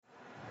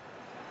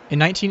In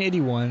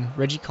 1981,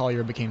 Reggie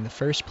Collier became the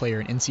first player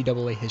in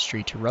NCAA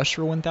history to rush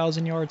for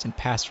 1,000 yards and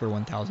pass for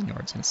 1,000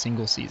 yards in a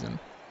single season.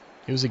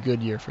 It was a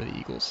good year for the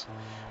Eagles,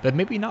 but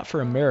maybe not for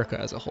America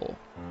as a whole.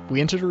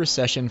 We entered a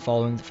recession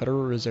following the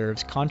Federal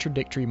Reserve's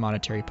contradictory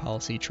monetary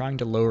policy trying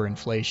to lower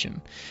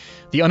inflation.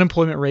 The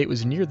unemployment rate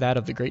was near that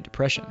of the Great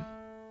Depression.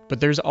 But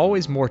there's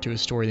always more to a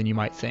story than you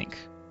might think.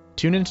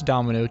 Tune into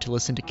Domino to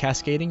listen to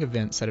cascading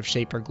events that have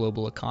shaped our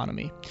global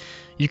economy.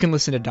 You can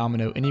listen to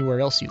Domino anywhere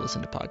else you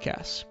listen to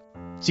podcasts.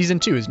 Season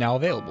 2 is now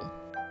available.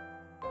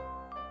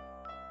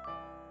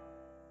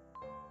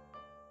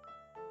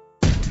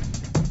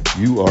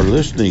 You are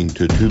listening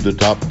to the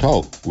Top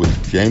Talk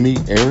with Jamie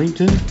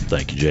Arrington.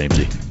 Thank you,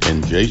 Jamesy.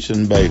 And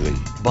Jason Bailey.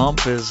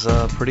 Bump is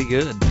pretty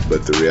good.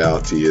 But the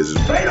reality is,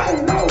 they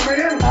don't know,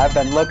 man. I've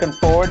been looking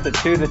forward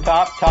to the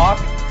Top Talk.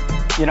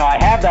 You know,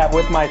 I have that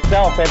with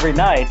myself every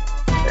night.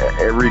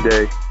 Every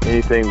day,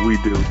 anything we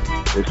do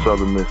is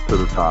Southern Miss to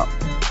the top.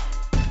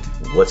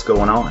 What's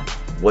going on?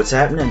 What's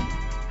happening?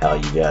 How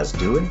you guys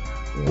doing?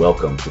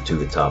 Welcome to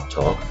the Top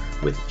Talk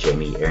with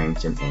Jamie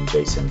Arrington and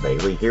Jason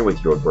Bailey, here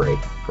with your break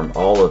from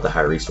all of the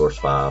High Resource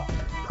 5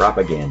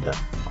 propaganda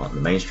on the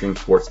mainstream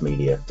sports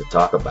media to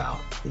talk about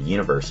the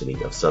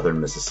University of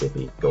Southern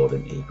Mississippi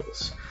Golden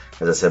Eagles.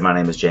 As I said, my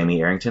name is Jamie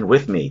Arrington.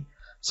 With me,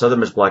 Southern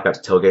Miss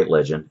Blackouts tailgate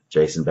legend,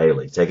 Jason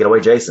Bailey. Take it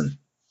away, Jason.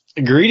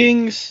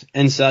 Greetings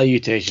and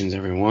salutations,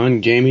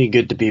 everyone. Jamie,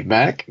 good to be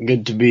back.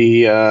 Good to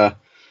be,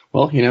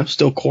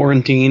 still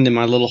quarantined in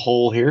my little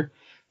hole here,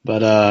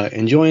 but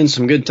enjoying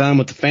some good time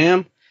with the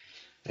fam.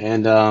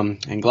 And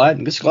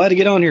glad to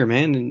get on here,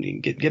 man,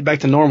 and get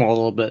back to normal a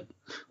little bit.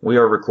 We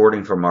are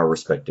recording from our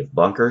respective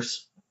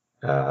bunkers.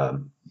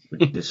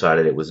 We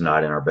decided it was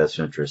not in our best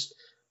interest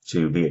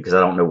to be, because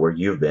I don't know where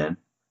you've been.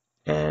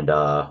 And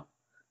I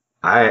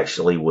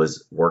actually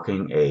was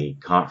working a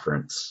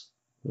conference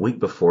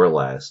week before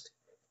last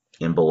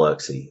in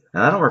Biloxi.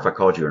 And I don't know if I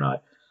called you or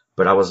not,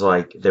 but I was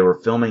like, they were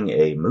filming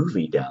a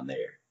movie down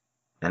there.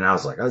 And I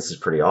was like, oh, this is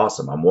pretty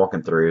awesome. I'm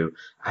walking through.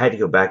 I had to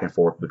go back and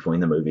forth between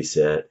the movie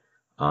set.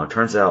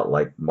 Turns out,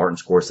 like, Martin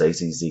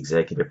Scorsese's the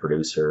executive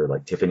producer,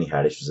 like, Tiffany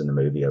Haddish was in the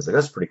movie. I was like,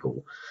 that's pretty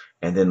cool.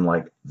 And then,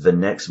 like, the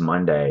next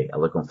Monday, I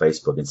look on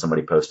Facebook and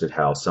somebody posted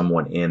how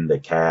someone in the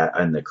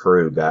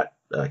crew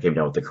came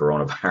down with the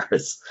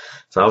coronavirus.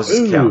 So I was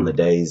just counting the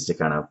days to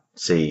kind of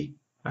see,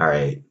 all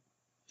right,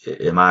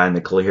 am I in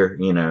the clear,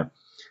 you know?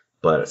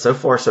 But so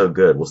far, so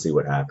good. We'll see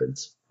what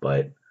happens.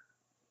 But,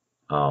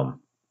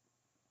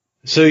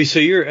 So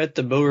you're at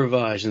the Beau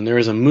Rivage and there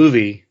is a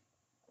movie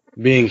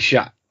being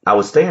shot. I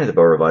was staying at the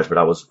Beau Rivage,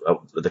 but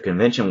the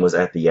convention was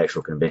at the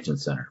actual convention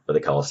center for the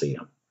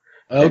Coliseum.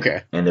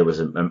 Okay. And there was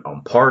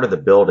on part of the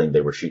building,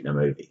 they were shooting a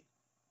movie.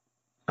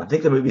 I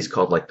think the movie's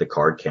called like The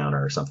Card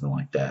Counter or something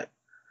like that.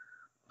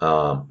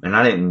 And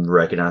I didn't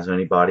recognize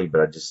anybody,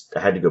 but I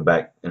had to go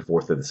back and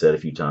forth through the set a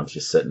few times,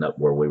 just setting up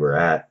where we were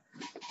at.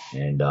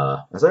 And,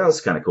 I was like, oh,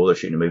 it's kind of cool. They're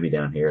shooting a movie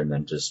down here. And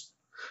then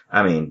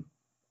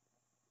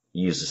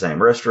use the same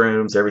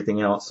restrooms,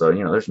 everything else. So,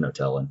 you know, there's no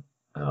telling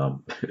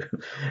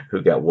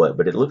who got what,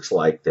 but it looks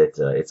like that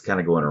it's kind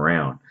of going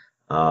around.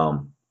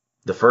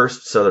 The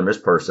first Southern Miss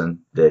person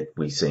that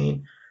we've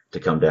seen to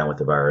come down with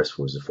the virus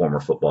was a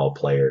former football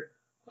player,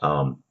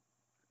 Dylan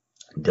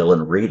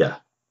Rita.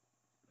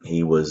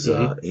 He was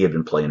he had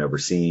been playing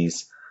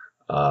overseas,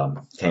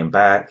 came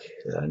back.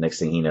 Next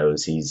thing he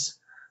knows, he's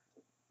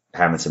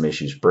having some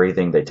issues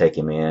breathing. They take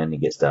him in. He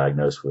gets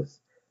diagnosed with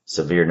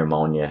severe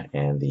pneumonia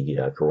and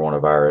the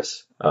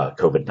coronavirus,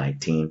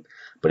 COVID-19.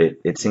 But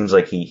it seems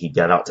like he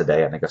got out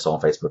today. I think I saw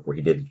on Facebook where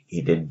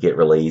he did get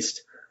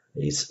released.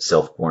 He's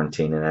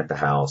self-quarantining at the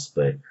house,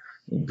 but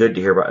good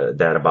to hear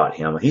about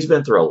him. He's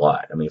been through a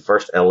lot. I mean,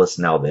 first Ellis,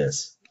 now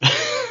this.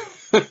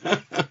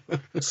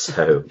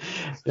 So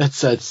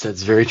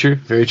that's very true.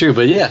 Very true.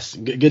 But yes,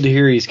 good to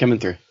hear he's coming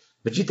through.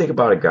 But you think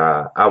about a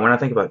guy, when I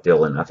think about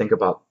Dylan, I think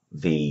about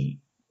the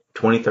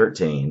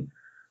 2013.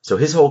 So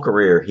his whole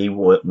career, he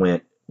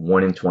went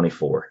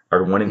 1-24 or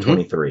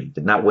 1-23.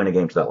 Did not win a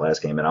game to that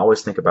last game. And I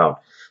always think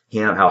about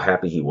him, how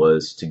happy he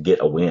was to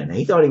get a win.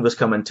 He thought he was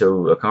coming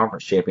to a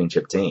conference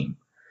championship team.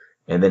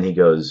 And then he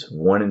goes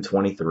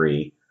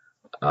 1-23.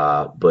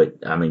 But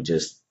I mean,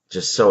 just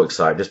so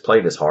excited, just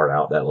played his heart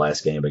out that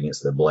last game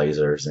against the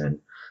Blazers and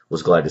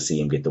was glad to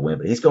see him get the win.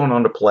 But he's going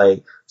on to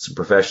play some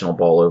professional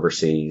ball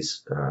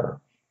overseas.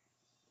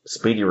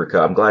 Speedy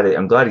recovery.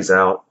 I'm glad he's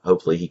out.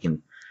 Hopefully he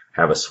can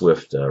have a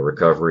swift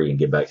recovery and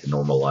get back to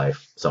normal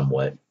life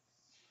somewhat.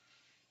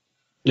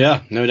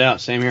 Yeah, no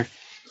doubt. Same here.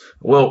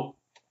 Well,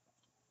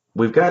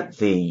 we've got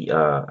the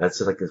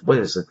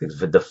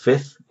the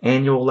 5th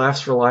annual Laughs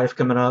for Life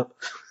coming up.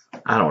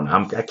 I don't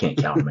know. I can't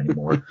count them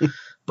anymore.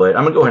 But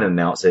I'm going to go ahead and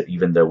announce it,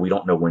 even though we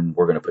don't know when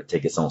we're going to put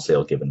tickets on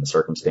sale given the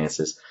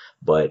circumstances.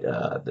 But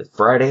the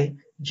Friday,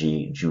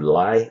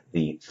 July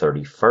the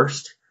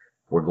 31st,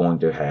 we're going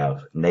to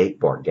have Nate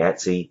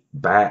Bargatze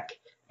back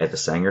at the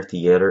Sanger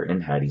Theater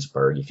in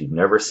Hattiesburg. If you've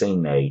never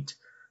seen Nate,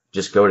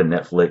 just go to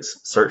Netflix,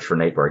 search for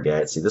Nate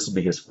Bargatze. This will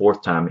be his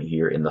 4th time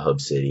here in the Hub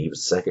City. He was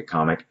the second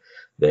comic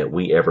that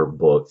we ever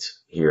booked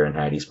here in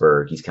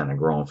Hattiesburg. He's kind of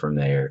grown from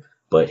there,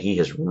 but he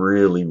has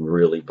really,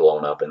 really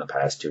blown up in the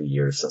past 2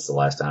 years since the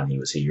last time he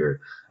was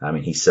here. I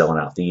mean, he's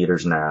selling out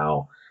theaters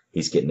now.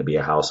 He's getting to be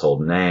a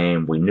household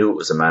name. We knew it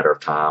was a matter of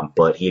time,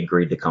 but he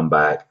agreed to come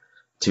back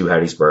to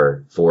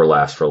Hattiesburg for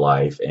Laughs for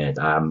Life, and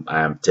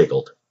I'm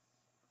tickled.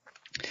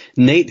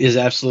 Nate is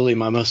absolutely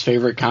my most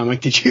favorite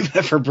comic that you've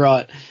ever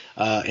brought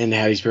into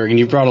Hattiesburg, and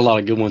you brought a lot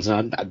of good ones,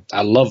 and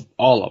I love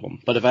all of them.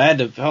 But if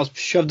I was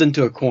shoved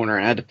into a corner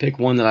and I had to pick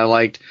one that I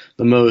liked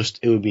the most,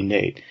 it would be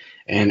Nate.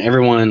 And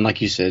everyone,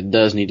 like you said,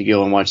 does need to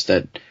go and watch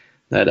that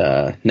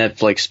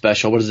Netflix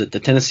special. What is it, The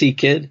Tennessee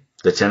Kid?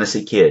 The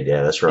Tennessee Kid,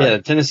 yeah, that's right. Yeah,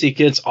 The Tennessee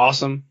Kid's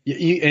awesome.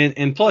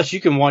 And plus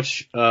you can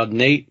watch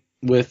Nate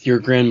with your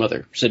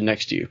grandmother sitting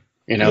next to you.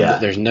 You know, Yeah.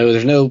 there's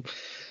no.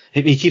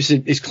 He keeps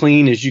it as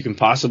clean as you can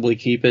possibly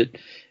keep it,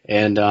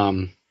 and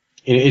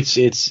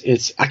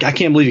it's. I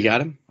can't believe you got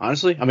him.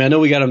 Honestly, I mean, I know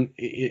we got him.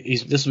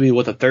 This will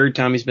be the third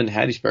time he's been to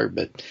Hattiesburg,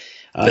 but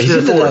he's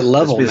getting to that level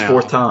this will be his now.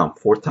 Fourth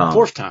time.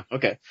 Fourth time,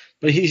 okay,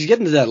 but he's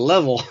getting to that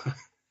level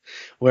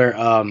where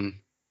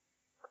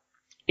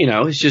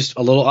it's just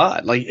a little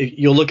odd. Like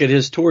you'll look at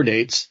his tour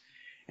dates,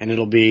 and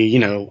it'll be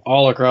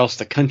all across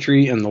the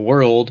country and the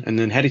world, and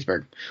then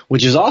Hattiesburg,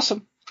 which is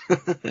awesome. I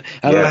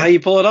don't know how you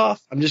pull it off.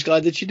 I'm just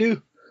glad that you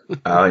do.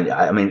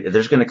 I mean,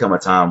 there's going to come a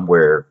time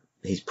where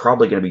he's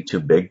probably going to be too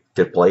big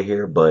to play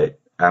here,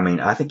 but I mean,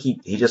 I think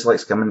he just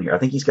likes coming here. I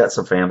think he's got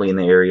some family in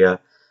the area.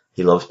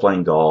 He loves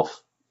playing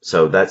golf.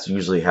 So that's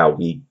usually how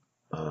we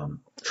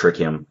trick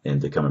him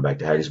into coming back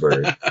to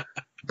Hattiesburg.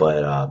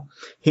 But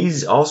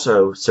he's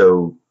also,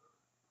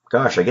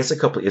 gosh, I guess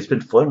it's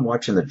been fun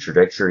watching the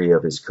trajectory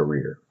of his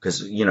career.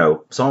 Because,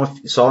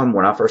 saw him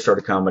when I first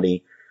started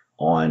comedy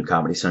on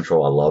Comedy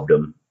Central. I loved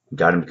him,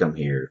 got him to come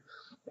here.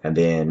 And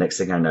then next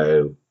thing I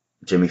know,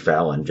 Jimmy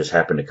Fallon just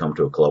happened to come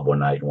to a club one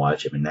night and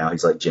watch him. And now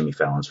he's like Jimmy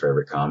Fallon's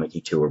favorite comic. He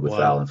toured with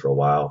Fallon for a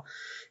while.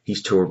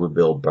 He's toured with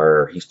Bill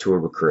Burr. He's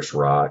toured with Chris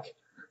Rock.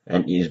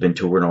 And he's been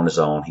touring on his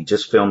own. He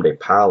just filmed a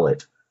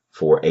pilot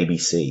for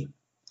ABC.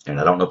 And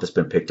I don't know if it's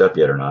been picked up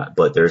yet or not,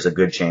 but there's a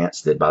good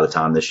chance that by the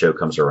time this show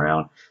comes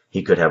around,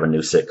 he could have a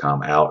new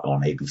sitcom out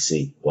on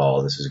ABC while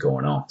all this is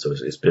going on. So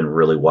it's been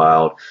really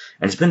wild.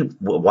 And it's been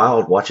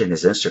wild watching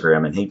his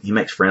Instagram, and he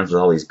makes friends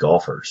with all these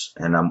golfers.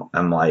 And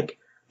I'm like,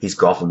 he's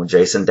golfing with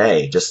Jason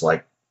Day, just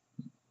like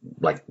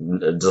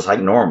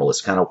normal.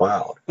 It's kind of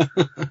wild.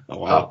 Oh,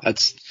 wow.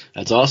 That's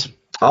awesome.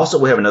 Also,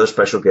 we have another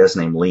special guest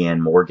named Leanne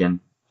Morgan.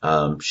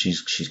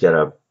 She's got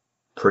a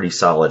pretty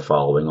solid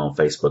following on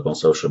Facebook, on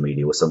social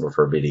media with some of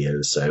her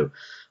videos. So,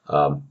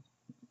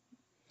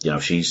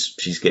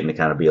 she's getting to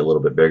kind of be a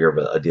little bit bigger of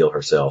a deal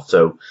herself.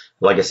 So,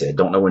 like I said,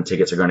 don't know when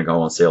tickets are going to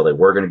go on sale. They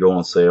were going to go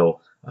on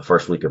sale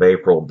first week of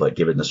April, but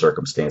given the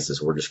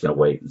circumstances, we're just going to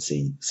wait and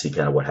see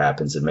kind of what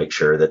happens and make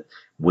sure that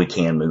we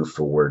can move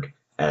forward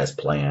as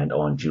planned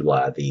on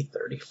July the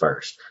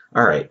 31st.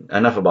 All right,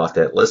 enough about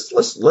that.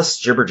 Let's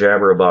jibber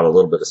jabber about a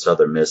little bit of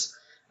Southern Miss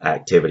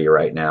activity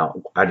right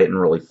now. I didn't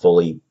really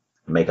fully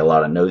make a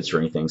lot of notes or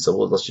anything, so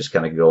let's just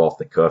kind of go off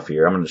the cuff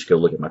here. I'm going to just go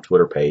look at my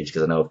Twitter page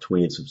because I know I've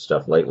tweeted some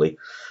stuff lately.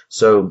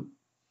 So,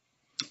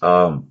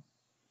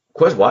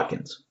 Quez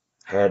Watkins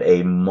had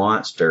a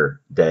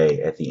monster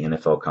day at the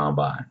NFL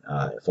Combine.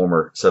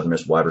 Former Southern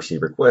Miss wide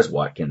receiver Quez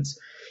Watkins,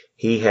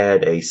 he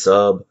had a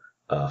sub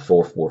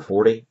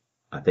 4.40.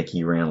 I think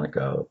he ran like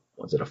a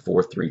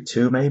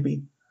 4.32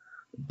 maybe,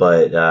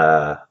 but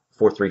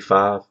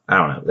 4.35. I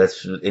don't know.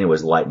 That's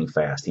anyways lightning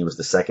fast. He was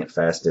the second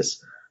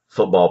fastest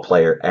football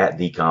player at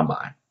the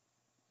Combine.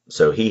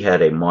 So he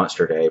had a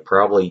monster day,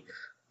 probably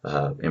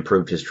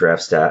improved his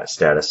draft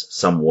status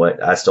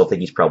somewhat. I still think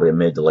he's probably a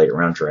mid to late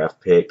round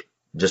draft pick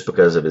just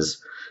because of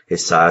his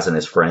size and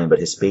his frame, but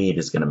his speed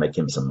is going to make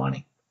him some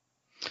money.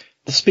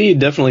 The speed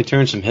definitely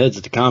turned some heads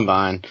at the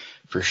Combine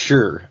for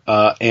sure.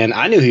 And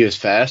I knew he was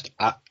fast.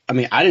 I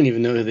mean, I didn't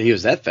even know that he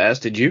was that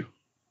fast. Did you?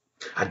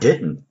 I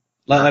didn't.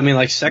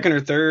 Like second or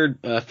third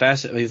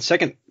fastest. I mean,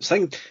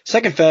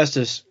 second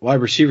fastest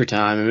wide receiver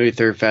time, and maybe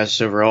third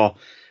fastest overall.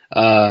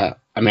 I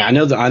mean, I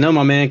know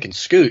my man can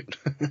scoot.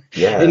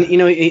 Yeah. And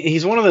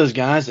he's one of those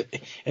guys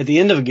that at the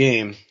end of a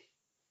game,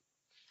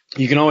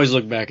 you can always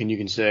look back and you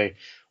can say,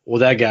 well,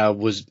 that guy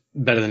was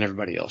better than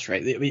everybody else,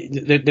 right?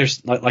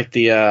 There's like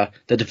the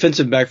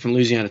defensive back from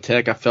Louisiana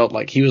Tech. I felt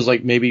like he was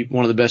like maybe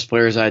one of the best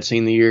players I had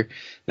seen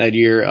that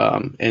year.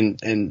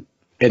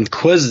 And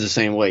Quez is the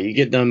same way. You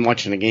get done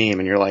watching a game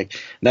and you're like,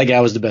 that guy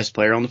was the best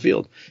player on the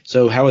field.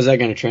 So how is that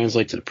going to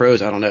translate to the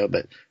pros? I don't know.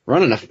 But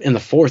running in the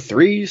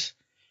 4.3s,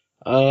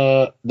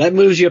 that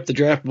moves you up the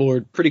draft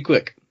board pretty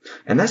quick.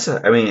 And that's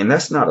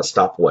not a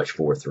stopwatch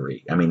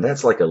 4.3. I mean,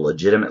 that's like a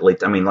legitimately,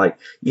 like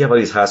you have all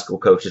these high school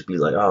coaches be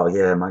like, oh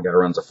yeah, my guy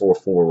runs a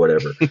 4.4,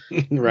 whatever.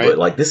 Right. But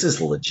like, this is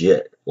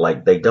legit.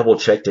 Like they double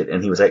checked it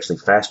and he was actually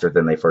faster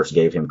than they first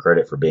gave him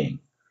credit for being.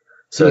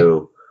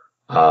 So,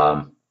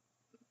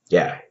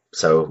 yeah.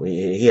 So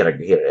he had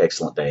an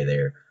excellent day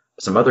there.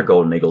 Some other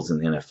Golden Eagles in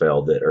the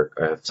NFL that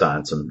have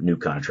signed some new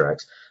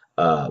contracts.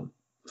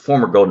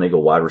 Former Golden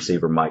Eagle wide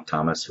receiver Mike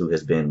Thomas, who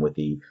has been with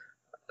the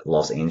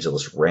Los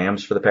Angeles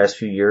Rams for the past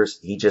few years.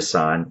 He just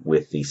signed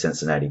with the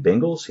Cincinnati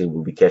Bengals. He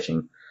will be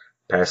catching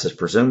passes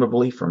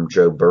presumably from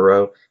Joe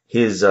Burrow.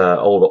 His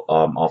old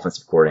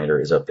offensive coordinator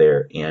is up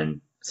there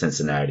in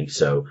Cincinnati,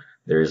 so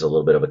there is a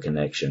little bit of a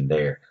connection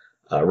there.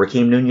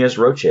 Raheem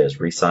Nunez-Roches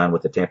re-signed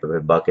with the Tampa Bay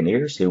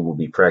Buccaneers. He will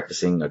be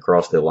practicing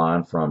across the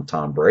line from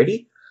Tom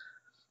Brady.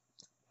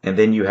 And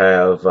then you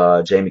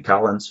have Jamie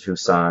Collins, who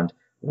signed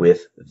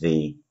with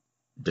the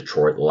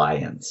Detroit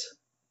Lions.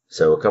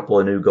 So a couple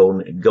of new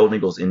Golden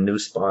Eagles in new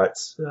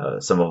spots.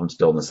 Some of them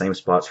still in the same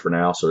spots for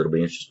now, so it'll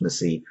be interesting to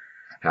see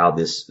how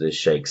this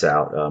shakes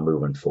out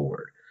moving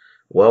forward.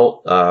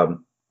 Well,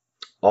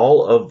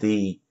 all of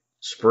the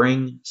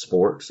spring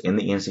sports in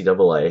the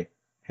NCAA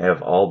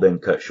have all been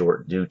cut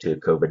short due to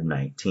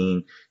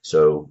COVID-19.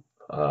 So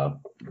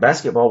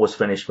basketball was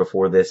finished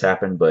before this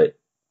happened, but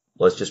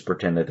let's just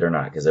pretend that they're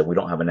not, because we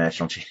don't have a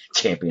national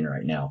champion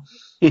right now.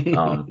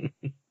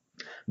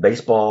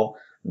 Baseball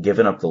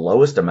giving up the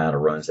lowest amount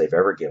of runs they've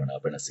ever given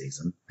up in a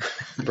season.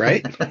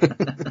 Right?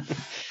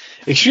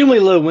 Extremely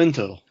low win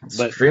total.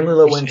 Extremely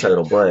low win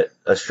total, but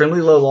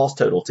extremely low loss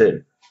total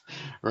too.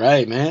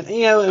 Right, man.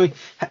 You know, I mean,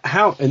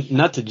 how, and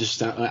not to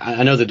just,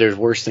 I know that there's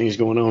worse things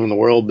going on in the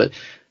world, but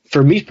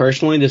for me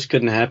personally, this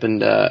couldn't have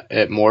happened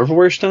at more of a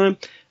worse time.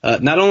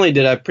 Not only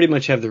did I pretty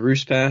much have the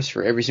Roost Pass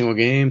for every single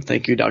game,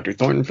 thank you, Dr.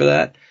 Thornton, for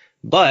that,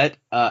 but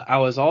I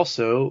was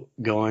also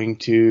going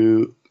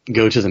to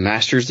go to the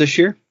Masters this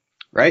year,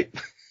 right?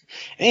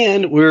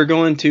 And we were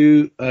going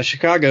to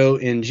Chicago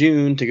in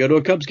June to go to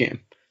a Cubs game.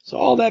 So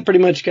all that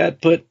pretty much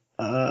got put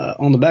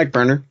on the back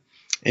burner.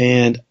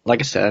 And like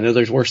I said, I know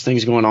there's worse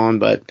things going on,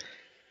 but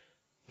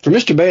for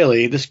Mr.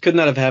 Bailey, this could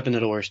not have happened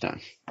at a worse time.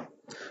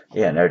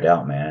 Yeah, no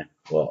doubt, man.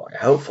 Well,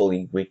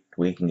 hopefully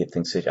we can get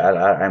things situated.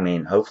 I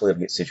mean, hopefully it'll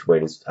get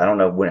situated. I don't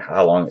know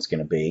how long it's going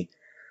to be,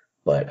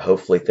 but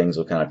hopefully things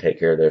will kind of take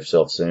care of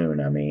themselves soon.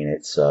 I mean,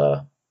 it's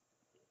I've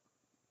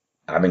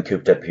been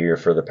cooped up here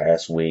for the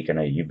past week. I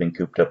know you've been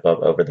cooped up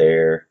over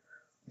there.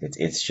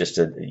 It's just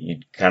you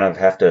kind of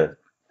have to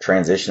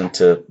transition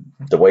to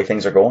the way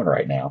things are going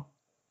right now.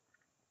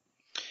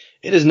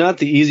 It is not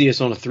the easiest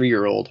on a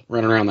 3-year-old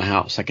running around the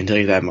house, I can tell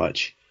you that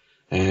much.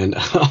 And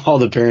all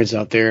the parents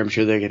out there, I'm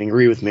sure they can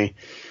agree with me.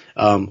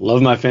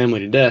 Love my family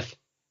to death.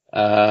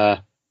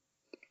 But,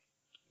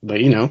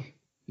 you know,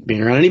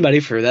 being around anybody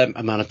for that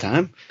amount of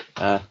time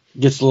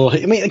gets a little –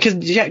 I mean, because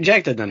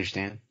Jack doesn't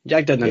understand.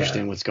 Jack doesn't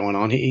understand what's going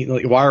on.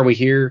 Like, why are we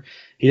here?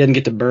 He doesn't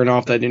get to burn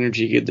off that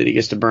energy that he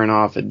gets to burn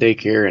off at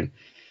daycare. And,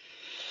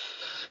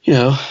 you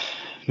know –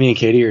 me and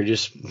Katie are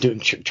just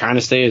trying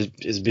to stay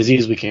as busy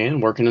as we can,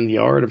 working in the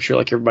yard. I'm sure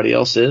like everybody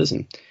else is.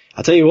 And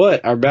I'll tell you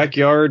what, our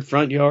backyard,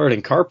 front yard,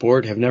 and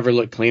carport have never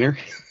looked cleaner.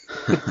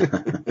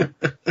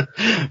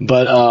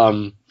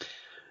 But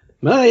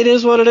it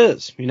is what it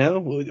is. You know,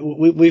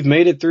 we've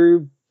made it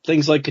through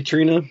things like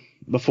Katrina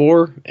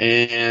before,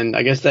 and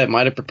I guess that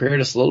might have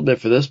prepared us a little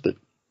bit for this. But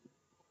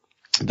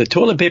the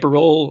toilet paper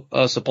roll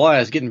supply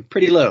is getting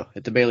pretty low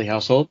at the Bailey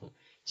household.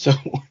 So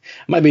I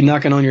might be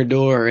knocking on your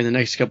door in the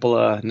next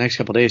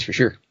couple days for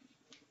sure.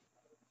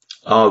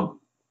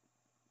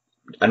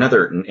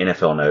 Another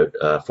NFL note,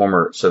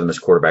 former Southern Miss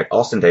quarterback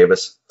Austin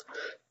Davis.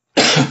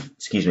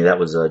 Excuse me, that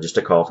was just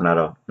a cough, not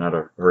a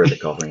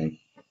horrific cough.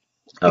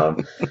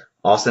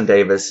 Austin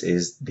Davis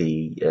is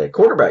the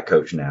quarterback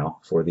coach now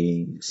for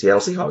the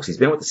Seattle Seahawks. He's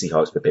been with the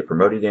Seahawks, but they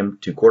promoted him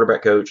to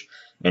quarterback coach,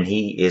 and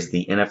he is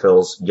the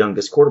NFL's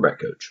youngest quarterback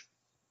coach.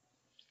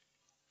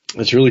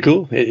 It's really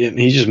cool.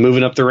 He's just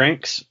moving up the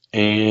ranks,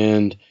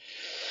 and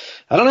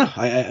I don't know.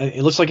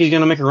 It looks like he's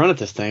going to make a run at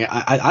this thing.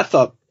 I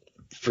thought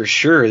for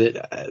sure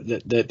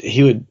that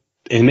he would,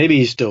 and maybe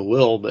he still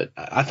will, but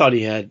I thought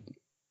he had,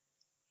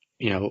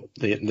 you know,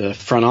 the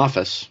front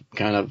office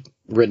kind of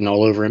written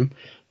all over him.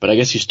 But I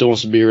guess he still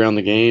wants to be around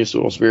the game,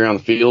 still wants to be around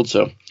the field.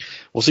 So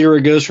we'll see where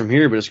it goes from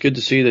here. But it's good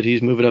to see that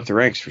he's moving up the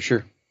ranks for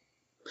sure.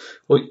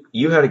 Well,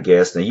 you had a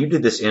guest. Now, you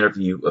did this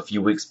interview a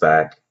few weeks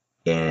back.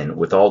 And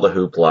with all the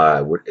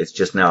hoopla, it's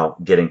just now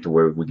getting to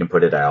where we can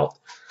put it out.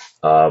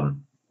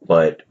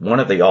 But one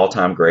of the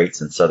all-time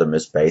greats in Southern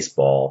Miss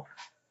baseball.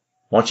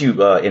 Why don't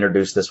you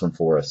introduce this one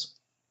for us?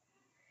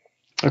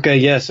 Okay,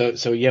 yeah.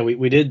 So yeah,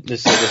 we did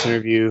this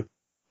interview.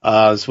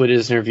 So we did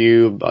this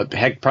interview,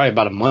 probably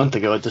about a month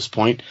ago at this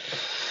point,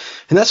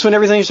 and that's when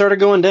everything started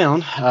going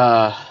down.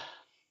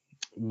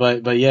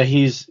 But yeah,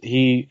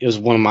 he is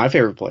one of my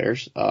favorite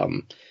players.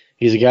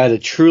 He's a guy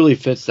that truly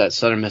fits that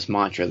Southern Miss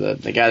mantra.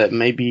 The guy that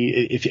maybe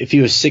if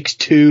he was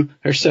 6'2"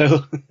 or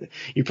so,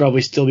 you'd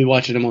probably still be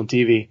watching him on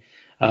TV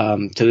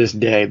to this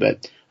day.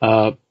 But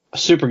a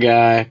super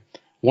guy,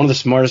 one of the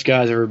smartest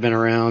guys I've ever been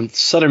around.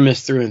 Southern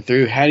Miss through and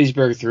through,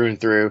 Hattiesburg through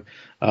and through.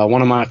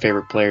 One of my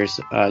favorite players,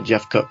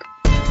 Jeff Cook.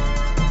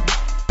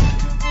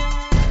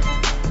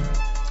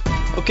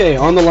 Okay,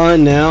 on the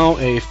line now,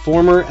 a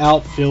former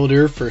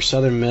outfielder for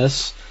Southern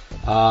Miss,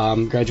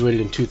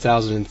 graduated in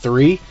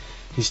 2003.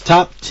 He's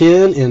top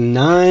 10 in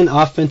 9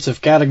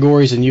 offensive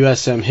categories in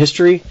USM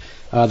history.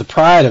 The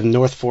pride of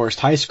North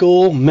Forest High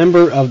School,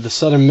 member of the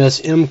Southern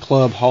Miss M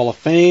Club Hall of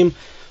Fame,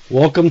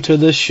 welcome to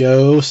the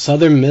show,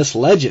 Southern Miss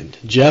legend,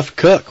 Jeff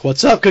Cook.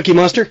 What's up, Cookie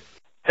Monster?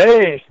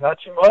 Hey, not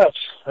too much.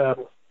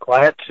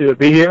 Glad to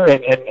be here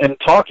and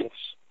talking.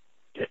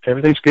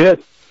 Everything's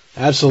good.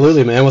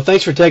 Absolutely, man. Well,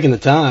 thanks for taking the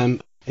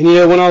time. And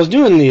when I was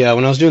doing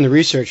the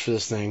research for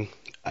this thing,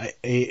 I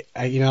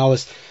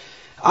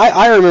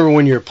remember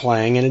when you were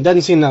playing, and it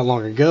doesn't seem that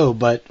long ago,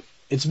 but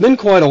it's been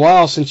quite a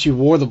while since you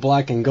wore the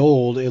black and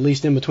gold, at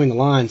least in between the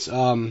lines.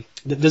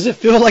 Does it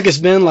feel like it's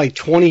been like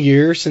 20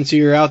 years since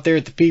you were out there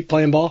at the Pete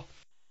playing ball?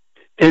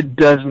 It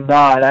does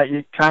not.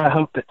 You kind of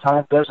hope that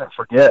time doesn't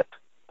forget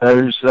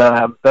those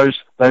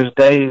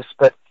days,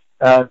 but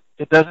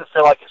it doesn't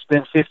feel like it's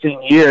been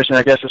 15 years, and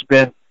I guess it's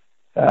been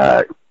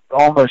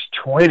almost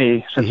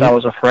 20 since I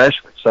was a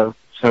freshman. So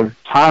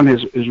time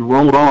is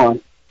rolled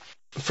on.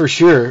 For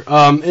sure.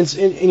 And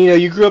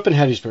you grew up in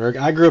Hattiesburg.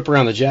 I grew up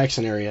around the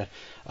Jackson area.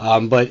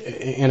 But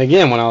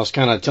again, when I was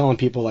kind of telling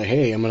people like,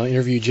 hey, I'm going to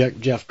interview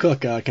Jeff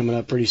Cook coming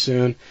up pretty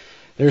soon,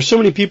 there were so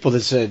many people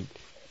that said,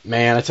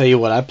 man, I tell you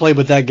what, I played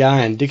with that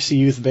guy in Dixie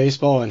Youth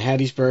Baseball in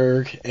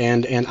Hattiesburg,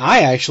 and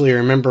I actually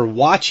remember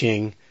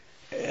watching,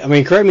 I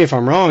mean, correct me if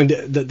I'm wrong,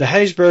 the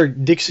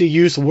Hattiesburg Dixie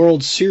Youth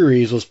World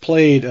Series was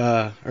played,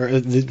 or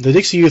the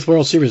Dixie Youth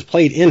World Series was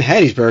played in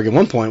Hattiesburg at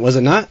one point, was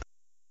it not?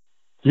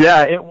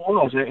 Yeah, it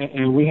was,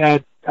 and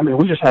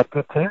we just had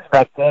good teams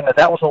back then, and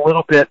that was a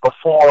little bit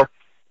before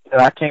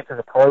I came through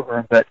the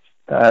program, but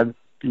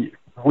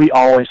we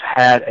always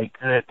had a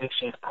good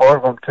Dixie Youth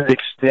program to the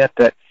extent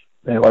that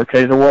they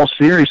located the World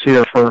Series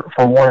here for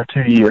 1 or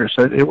 2 years.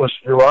 So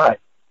you're right.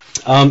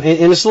 And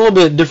it's a little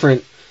bit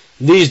different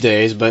these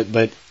days, but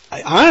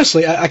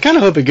honestly, I kind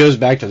of hope it goes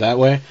back to that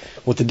way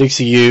with the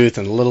Dixie Youth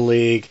and the Little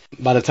League.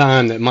 By the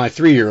time that my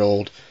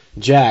 3-year-old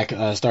Jack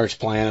starts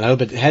playing, I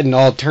hope it hadn't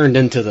all turned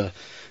into the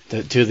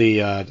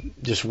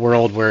just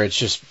world where it's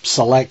just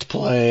select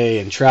play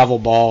and travel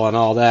ball and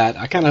all that.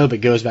 I kind of hope it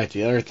goes back to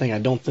the other thing. I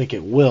don't think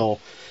it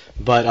will,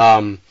 but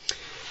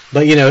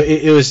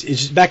it's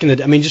just back in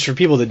the. I mean, just for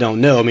people that don't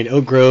know, I mean,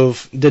 Oak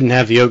Grove didn't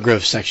have the Oak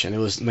Grove section. It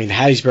was, the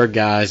Hattiesburg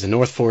guys, the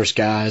North Forest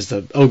guys,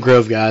 the Oak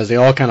Grove guys. They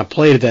all kind of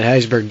played at that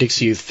Hattiesburg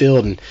Dixie Youth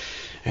field, and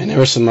there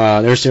were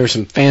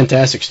some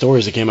fantastic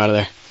stories that came out of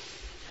there.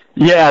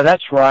 Yeah,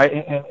 that's right,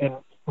 and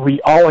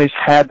we always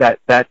had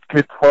that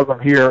good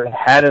program here in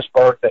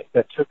Hattiesburg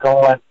that took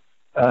on,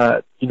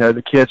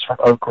 the kids from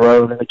Oak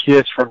Grove and the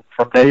kids from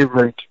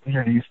neighboring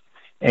communities.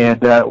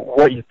 And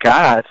what you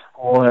got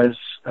was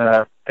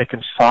a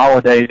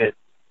consolidated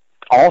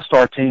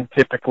all-star team,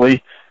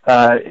 typically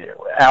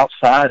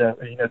outside of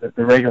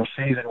the regular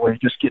season, where you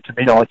just get to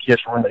meet all the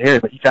kids from around the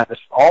area. But you got this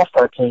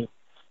all-star team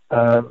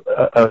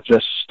of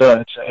just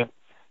studs, and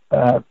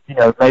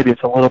maybe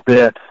it's a little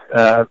bit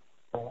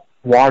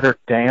watered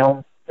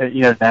down.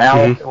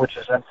 Now, which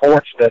is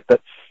unfortunate,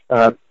 but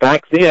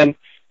back then,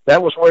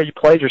 that was where you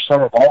played your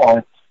summer ball,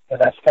 and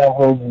that's kind of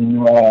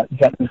where you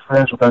got to be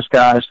friends with those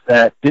guys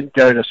that didn't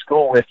go to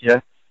school with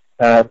you,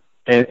 not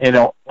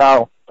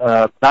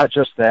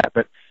just that,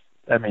 but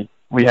I mean,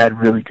 we had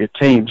really good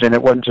teams, and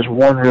it wasn't just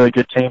one really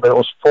good team, but it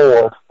was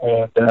 4,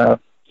 and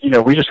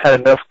we just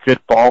had enough good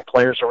ball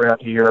players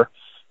around here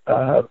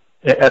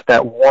at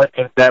that one,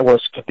 and that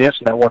was condensed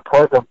in that one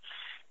program.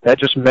 That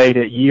just made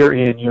it year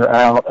in, year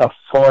out a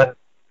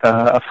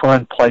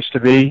fun place to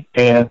be,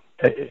 and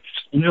it's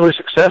usually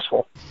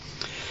successful.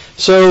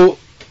 So,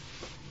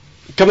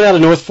 coming out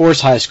of North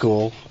Forest High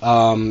School,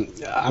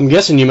 I'm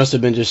guessing you must have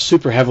been just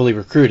super heavily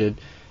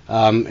recruited.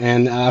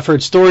 And I've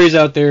heard stories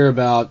out there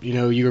about,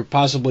 you were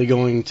possibly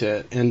going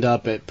to end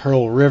up at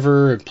Pearl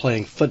River and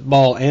playing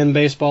football and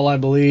baseball, I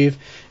believe,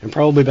 and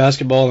probably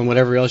basketball and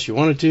whatever else you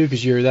wanted to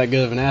because you were that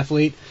good of an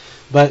athlete.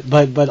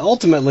 But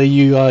ultimately,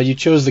 you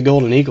chose the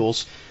Golden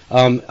Eagles.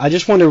 I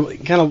just wonder,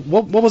 kind of,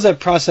 what was that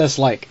process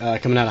like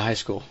coming out of high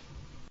school?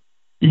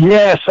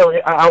 Yeah, so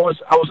I was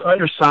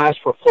undersized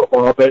for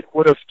football, but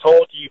would have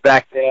told you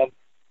back then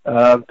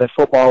that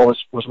football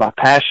was my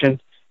passion.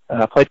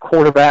 I played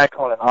quarterback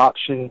on an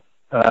option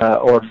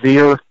or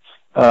veer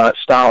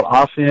style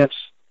offense,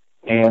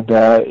 and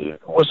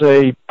was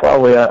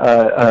probably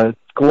a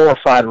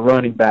glorified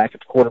running back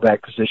at the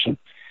quarterback position,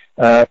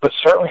 but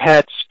certainly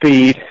had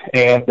speed,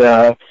 and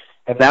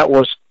that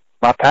was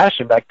my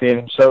passion back then.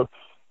 And so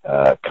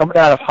coming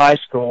out of high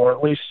school, or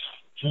at least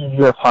junior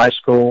year of high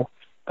school,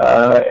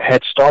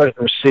 had started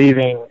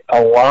receiving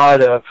a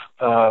lot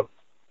of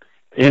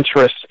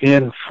interest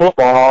in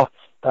football,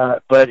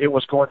 but it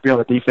was going to be on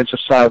the defensive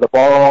side of the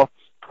ball,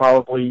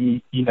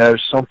 probably,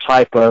 some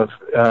type of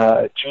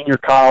junior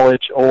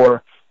college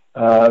or,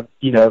 a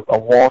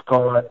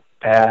walk-on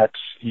at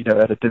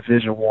a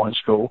Division I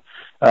school.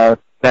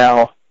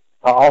 Now,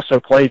 I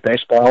also played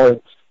baseball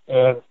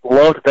and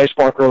loved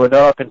baseball growing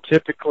up, and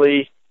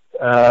typically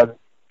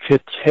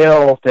could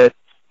tell that,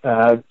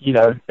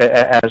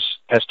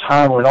 as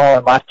time went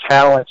on, my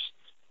talents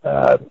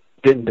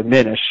didn't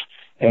diminish,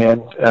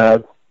 and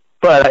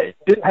but I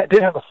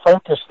didn't have the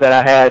focus that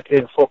I had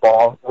in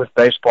football with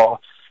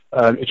baseball.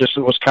 It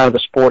was kind of the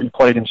sport you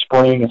played in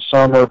spring and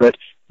summer, but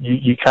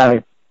you kind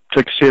of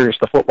took serious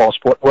the football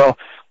sport. Well,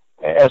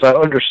 as I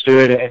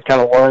understood and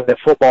kind of learned that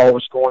football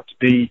was going to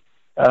be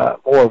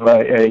more of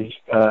a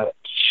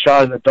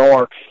shot in the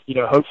dark,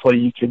 hopefully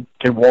you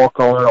can walk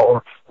on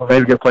or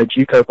maybe go play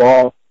JUCO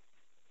ball.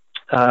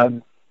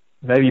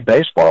 Maybe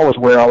baseball was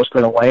where I was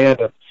going to land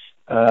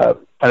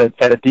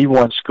at a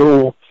D1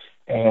 school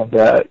and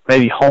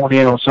maybe hone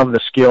in on some of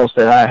the skills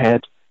that I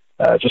had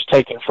just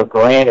taken for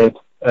granted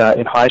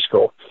in high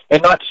school.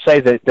 And not to say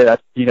that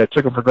I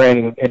took them for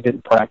granted and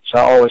didn't practice.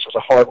 I always was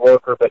a hard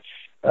worker, but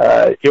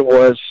it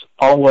was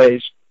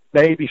always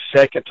maybe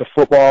second to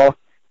football.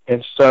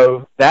 And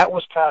so that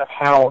was kind of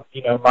how,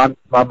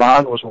 my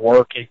mind was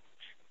working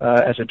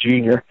as a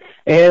junior.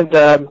 And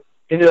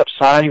ended up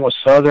signing with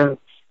Southern,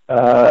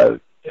 I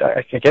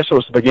guess it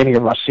was the beginning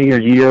of my senior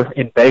year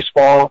in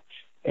baseball.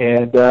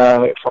 And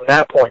from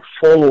that point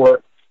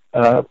forward,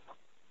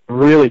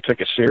 really took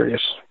it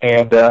serious.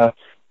 And,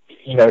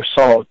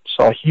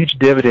 saw huge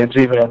dividends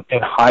even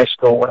in high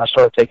school when I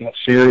started taking it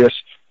serious.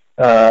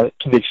 To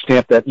the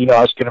extent that I knew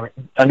I was going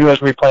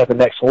to be playing at the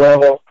next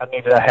level. I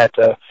knew that I had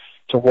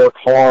to work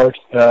hard,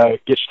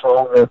 get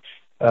stronger,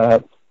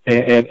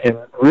 and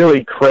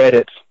really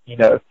credit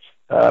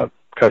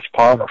Coach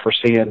Palmer for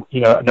seeing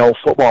an old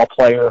football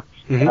player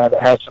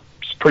that has some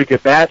pretty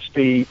good bat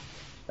speed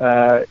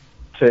to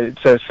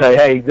say,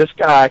 hey, this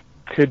guy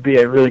could be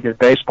a really good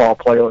baseball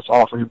player. Let's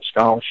offer him a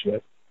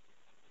scholarship.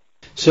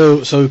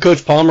 So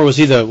Coach Palmer, was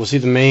he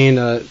the main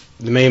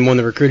one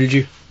that recruited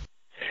you?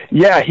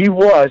 Yeah, he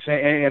was,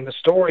 and the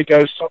story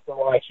goes something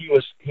like he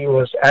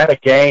was at a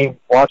game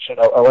watching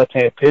a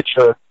left-handed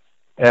pitcher,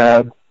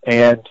 and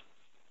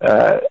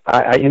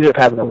I ended up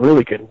having a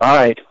really good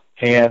night,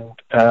 and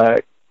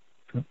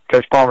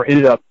Coach Palmer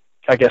ended up,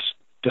 I guess,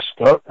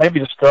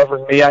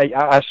 discovering me.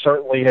 I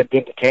certainly had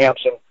been to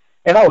camps,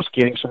 and I was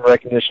getting some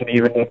recognition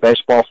even in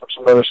baseball from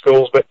some other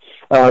schools, but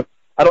I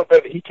don't know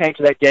that he came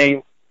to that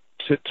game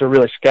to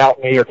really scout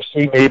me or to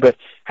see me, but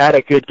had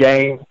a good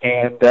game,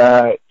 and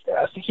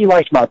I think he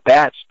liked my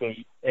bat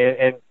speed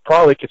and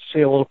probably could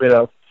see a little bit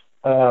of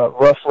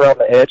rough around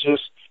the edges.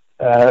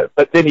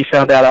 But then he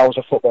found out I was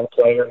a football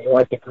player, and he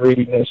liked the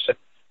grittiness.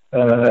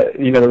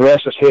 And, the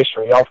rest is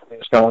history. He offered me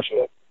a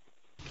scholarship.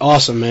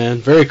 Awesome, man.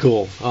 Very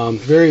cool.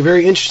 Very,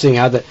 very interesting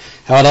how it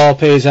all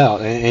pays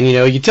out. And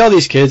you tell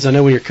these kids, I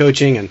know when you're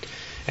coaching and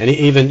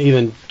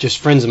even just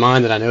friends of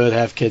mine that I know that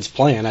have kids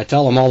playing, I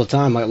tell them all the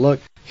time, like, look,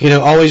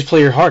 always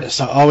play your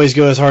hardest. Always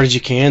go as hard as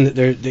you can.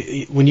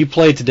 When you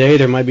play today,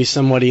 there might be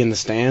somebody in the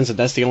stands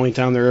that's the only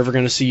time they're ever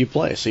going to see you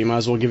play. So you might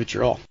as well give it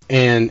your all.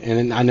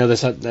 And I know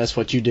that's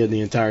what you did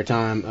the entire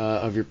time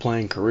of your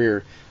playing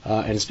career.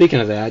 And speaking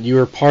of that, you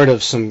were part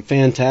of some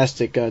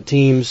fantastic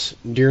teams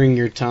during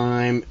your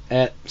time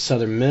at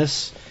Southern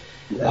Miss.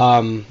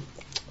 Yeah.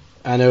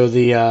 I know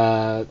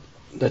the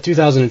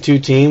 2002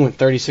 team went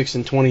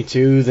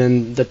 36-22.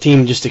 Then the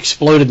team just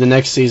exploded the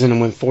next season and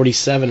went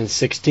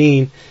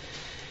 47-16.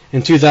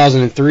 In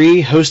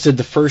 2003, hosted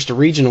the first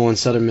regional in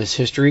Southern Miss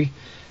history,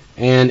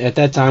 and at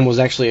that time was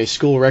actually a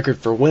school record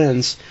for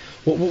wins.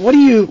 What do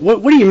you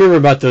remember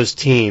about those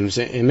teams,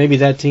 and maybe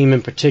that team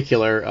in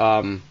particular,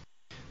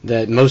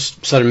 that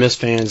most Southern Miss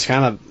fans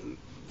kind of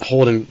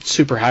hold in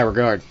super high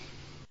regard?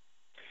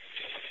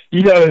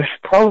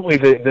 Probably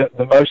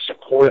the most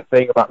important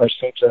thing about those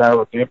teams that I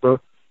remember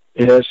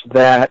is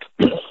that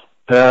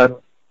there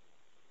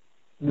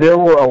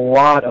were a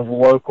lot of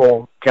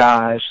local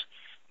guys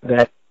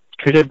that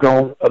could have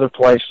gone other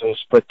places,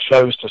 but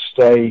chose to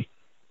stay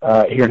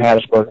here in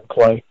Hattiesburg and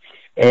play.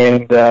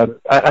 And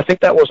I think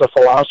that was a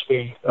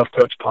philosophy of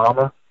Coach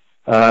Palmer.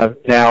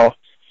 Now,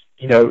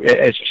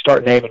 as you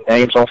start naming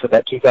names off of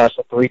that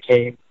 2003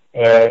 team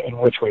in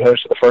which we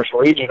hosted the first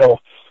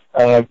regional,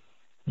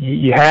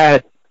 you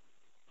had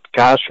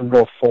guys from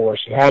North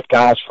Forest, you had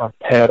guys from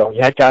Petal,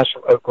 you had guys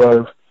from Oak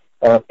Grove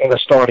in the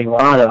starting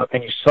lineup,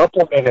 and you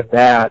supplemented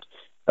that,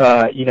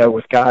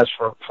 with guys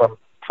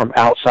from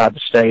outside the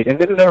state. And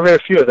then there were very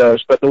few of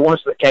those, but the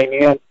ones that came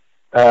in,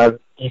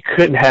 you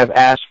couldn't have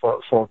asked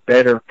for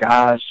better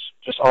guys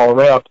just all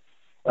around.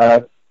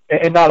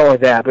 And not only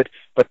that,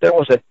 but there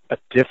was a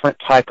different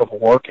type of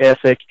work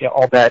ethic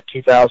on that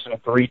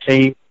 2003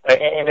 team,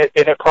 and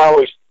it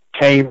probably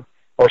came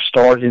or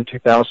started in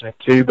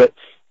 2002. But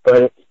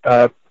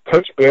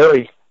Coach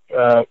Berry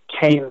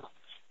came,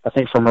 I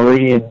think, from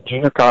Meridian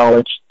Junior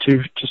College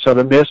to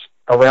Southern Miss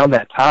around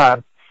that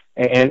time,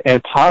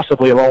 and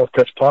possibly along with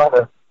Coach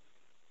Palmer,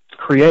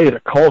 created a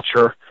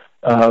culture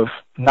of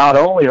not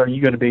only are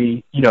you going to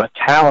be, a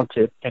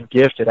talented and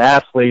gifted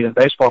athlete and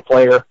baseball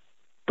player,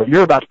 but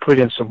you're about to put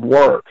in some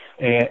work,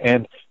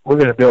 and we're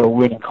going to build a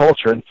winning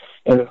culture.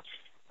 And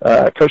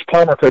Coach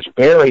Palmer, Coach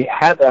Berry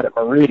had that at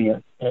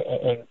Meridian,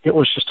 and it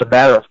was just a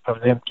matter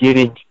of them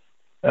getting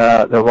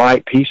the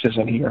right pieces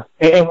in here.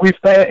 And we've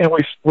said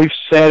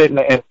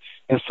it,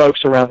 and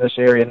folks around this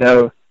area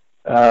know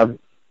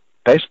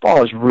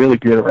baseball is really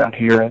good around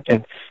here,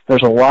 and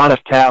there's a lot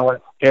of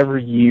talent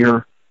every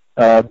year.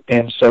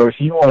 And so if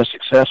you want a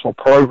successful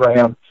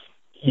program,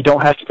 you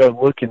don't have to go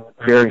looking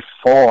very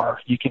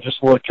far. You can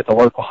just look at the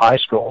local high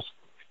schools.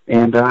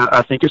 And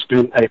I think it's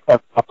been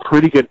a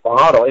pretty good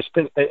model. It's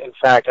been, in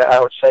fact, I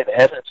would say the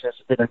evidence has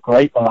been a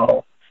great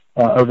model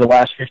over the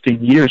last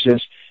 15 years.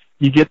 Is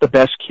you get the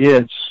best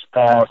kids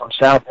from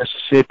South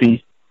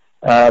Mississippi,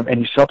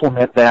 and you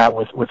supplement that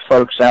with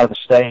folks out of the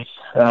state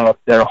that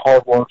are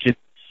hardworking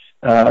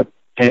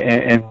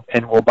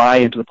and will buy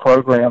into the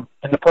program.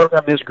 And the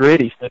program is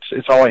gritty.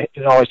 It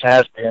always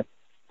has been.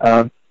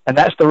 And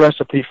that's the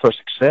recipe for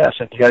success.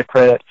 And you got to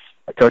credit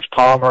Coach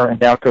Palmer and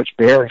now Coach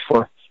Berry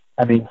for,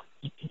 I mean,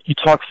 you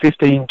talk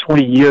 15,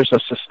 20 years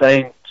of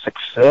sustained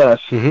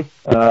success.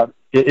 Mm-hmm.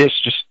 It's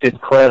just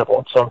incredible.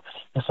 And so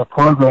it's a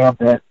program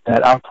that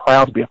I'm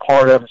proud to be a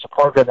part of. It's a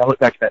program that I look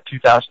back at that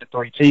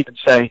 2003 team and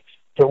say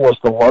it was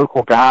the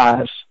local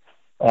guys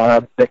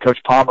that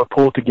Coach Palmer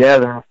pulled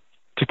together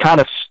to kind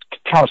of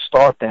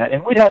start that.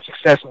 And we'd had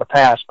success in the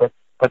past, but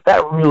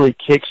that really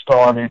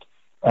kick-started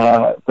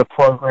the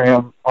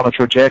program on a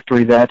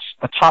trajectory that's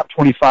a top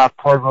 25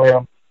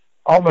 program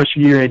almost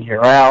year in,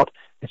 year out.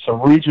 It's a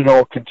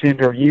regional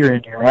contender year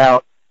in, year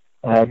out.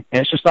 And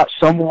it's just not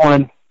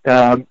someone,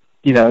 that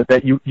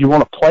you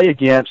want to play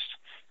against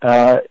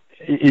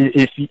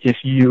if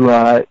you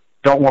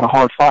don't want a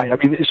hard fight. I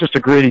mean, it's just a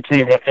gritty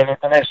team. And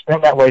it's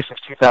been that way since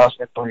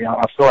 2003.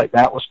 I feel like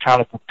that was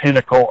kind of the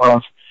pinnacle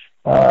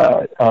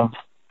of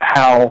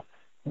how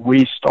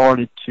we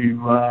started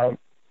to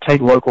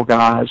take local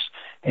guys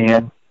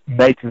and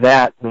make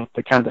that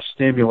the kind of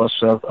stimulus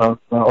or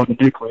the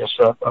nucleus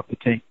of the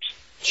teams.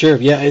 Sure,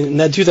 yeah, and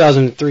that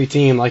 2003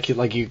 team, like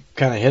you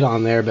kind of hit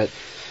on there, but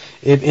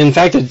in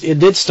fact, it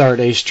did start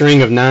a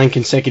string of 9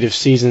 consecutive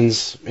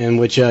seasons in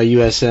which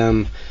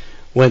USM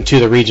went to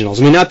the regionals.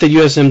 I mean, not that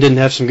USM didn't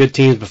have some good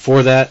teams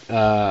before that,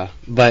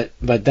 but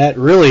that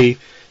really,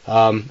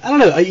 I don't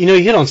know, you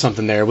hit on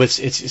something there.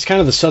 It's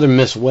kind of the Southern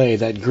Miss way,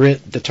 that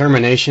grit,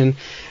 determination.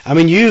 I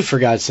mean, you, for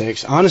God's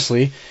sakes,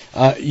 honestly,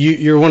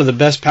 you're one of the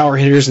best power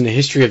hitters in the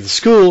history of the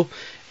school,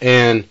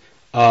 and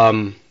I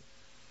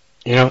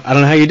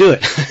don't know how you do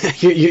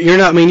it. You're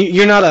not. I mean,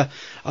 you're not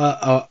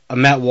a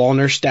Matt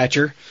Wallner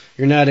stature.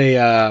 You're not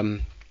a.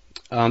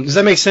 Does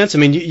that make sense? I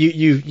mean,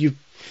 you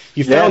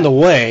found a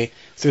way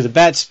through the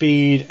bat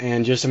speed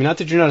and just. I mean, not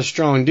that you're not a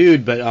strong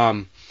dude, but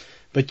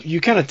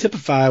you kind of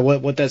typify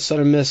what that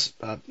Southern Miss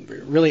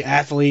really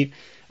athlete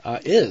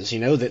is.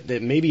 That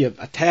maybe a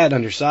tad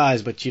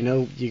undersized, but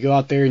you go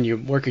out there and you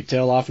work your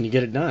tail off and you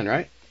get it done,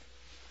 right?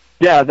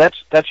 Yeah,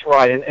 that's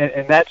right,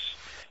 and that's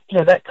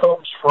that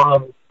comes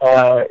from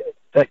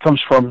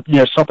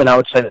something I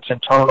would say that's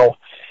internal,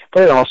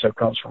 but it also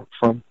comes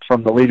from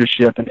the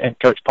leadership and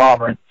Coach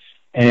Palmer,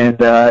 and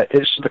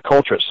it's the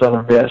culture at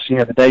Southern Miss.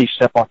 The day you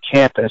step on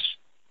campus,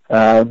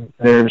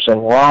 there's a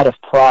lot of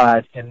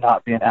pride in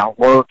not being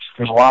outworked.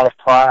 There's a lot of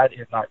pride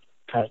in not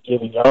kind of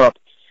giving up.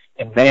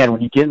 And man,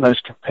 when you get in those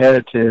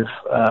competitive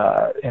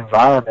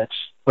environments,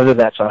 whether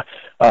that's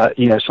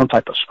some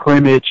type of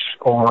scrimmage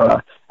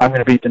or I'm going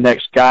to beat the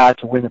next guy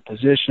to win the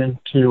position,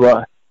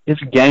 to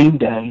it's game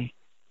day.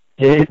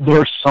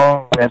 There's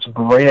song that's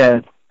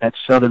bred at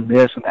Southern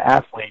Miss and the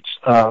athletes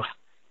of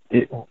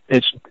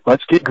it's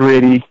let's get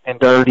gritty and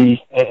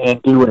dirty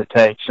and do what it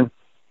takes,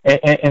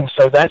 and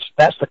so that's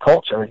the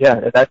culture.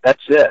 Yeah,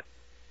 that's it.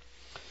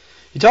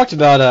 You talked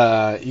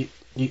about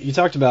you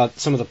talked about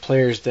some of the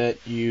players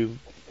that you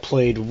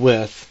played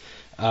with,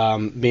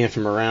 being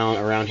from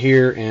around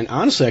here, and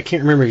honestly, I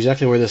can't remember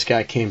exactly where this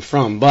guy came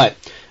from, but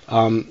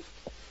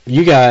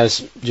you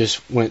guys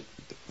just went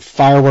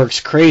fireworks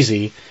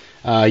crazy.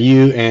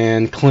 You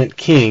and Clint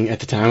King at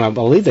the time, I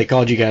believe they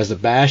called you guys the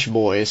Bash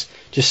Boys,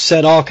 just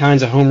set all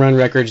kinds of home run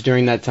records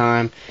during that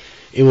time.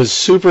 It was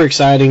super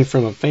exciting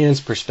from a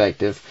fan's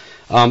perspective.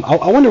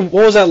 I wonder,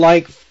 what was that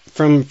like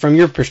from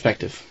your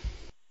perspective?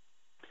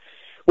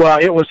 Well,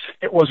 it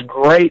was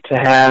great to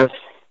have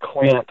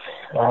Clint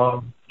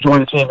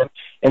join the team,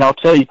 and I'll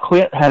tell you,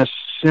 Clint had a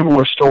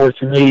similar story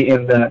to me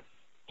in that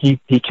he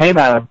came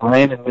out of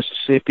Brandon,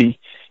 Mississippi,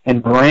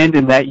 and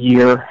Brandon that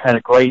year had a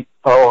great,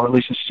 or at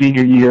least his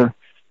senior year,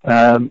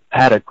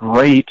 had a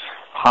great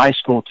high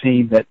school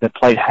team that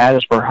played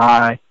Hattiesburg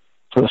High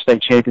for the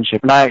state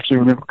championship. And I actually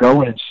remember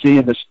going and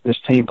seeing this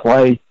team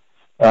play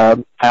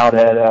out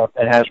at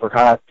Hattiesburg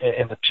High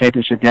in the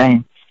championship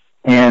game,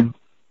 and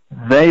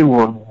they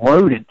were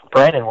loaded.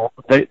 Brandon,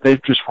 they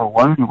just were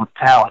loaded with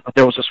talent. But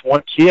there was this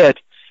one kid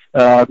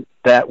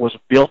that was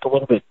built a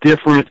little bit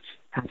different,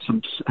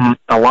 had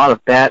a lot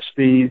of bat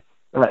speed,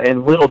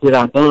 and little did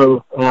I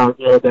know,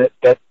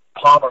 that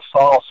Palmer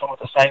saw some of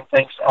the same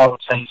things I would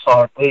say he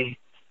saw in me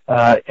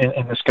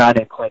in this guy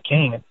named Clint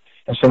King.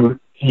 And so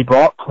he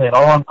brought Clint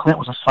on. Clint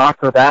was a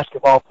soccer,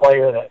 basketball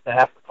player that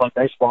happened to play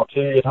baseball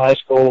too in high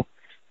school.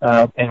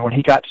 And when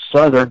he got to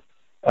Southern,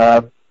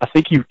 I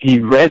think he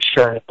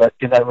redshirted, but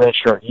in that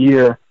redshirt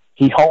year,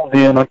 he honed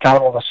in on kind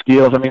of on the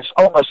skills. I mean, it's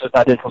almost an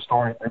identical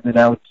story that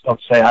I would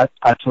say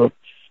I took.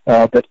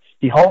 But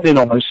he honed in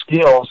on those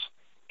skills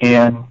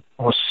and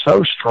was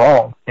so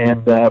strong.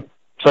 And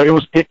so he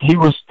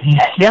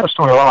had a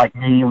story a lot like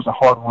me. He was a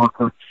hard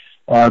worker.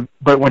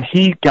 But when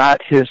he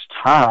got his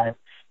time,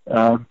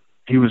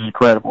 he was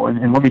incredible.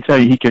 And let me tell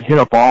you, he could hit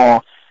a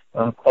ball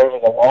over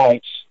the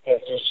lights.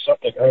 It was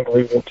something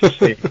unbelievable to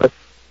see.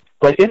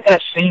 But in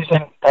that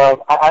season,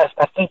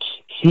 I think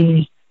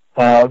he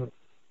kind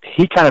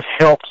of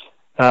helped,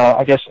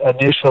 I guess,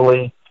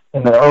 initially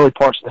in the early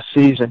parts of the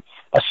season,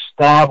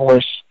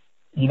 establish,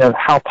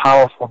 how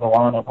powerful the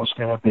lineup was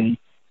going to be.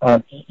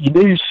 You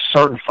knew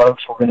certain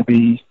folks were going to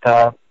be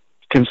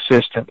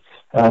consistent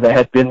that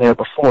had been there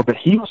before, but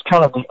he was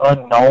kind of the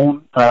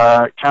unknown,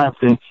 kind of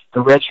the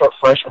redshirt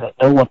freshman that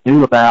no one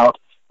knew about,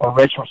 or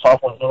redshirt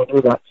sophomore that no one knew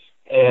about.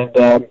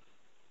 And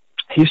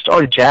he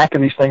started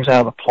jacking these things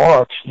out of the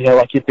park,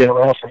 like he'd been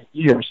around for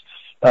years.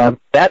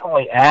 That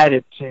only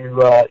added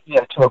to a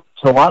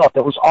lineup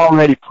that was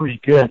already pretty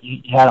good.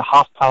 You had a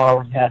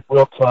Hoffpauir, you had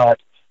Will Clutt,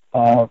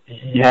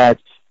 you had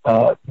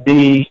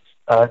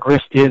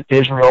Griff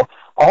Israel.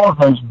 All of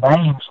those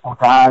names were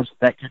guys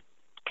that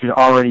could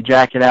already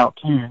jack it out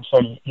too. And so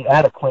you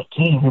had a Clint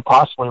King who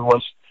possibly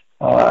was,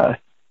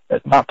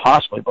 not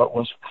possibly, but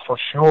was for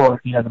sure,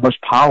 the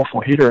most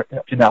powerful hitter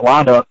in that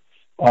lineup.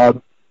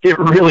 It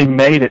really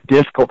made it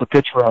difficult to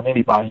pitch around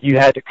anybody. You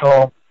had to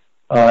come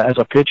as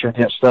a pitcher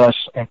against us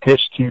and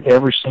pitch to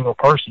every single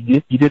person.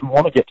 You didn't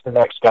want to get to the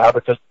next guy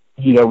because,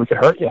 we could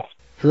hurt you.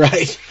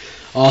 Right.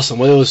 Awesome.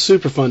 Well, it was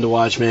super fun to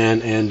watch,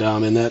 man, and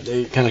that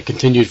it kind of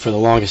continued for the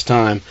longest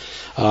time.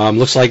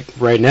 Looks like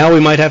right now we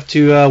might have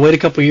to wait a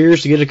couple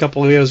years to get a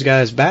couple of those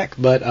guys back,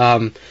 but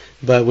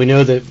we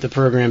know that the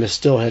program is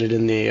still headed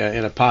in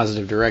a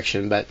positive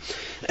direction. But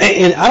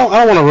and I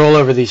don't want to roll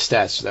over these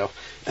stats though.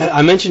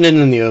 I mentioned it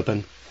in the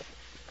open,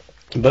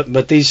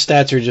 but these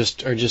stats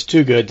are just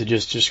too good to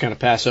just kind of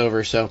pass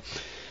over. So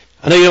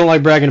I know you don't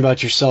like bragging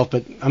about yourself,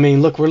 but I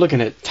mean, look, we're looking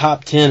at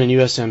top 10 in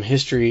USM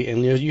history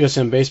and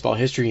USM baseball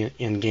history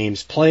in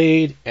games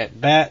played,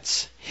 at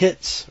bats,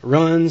 hits,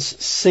 runs,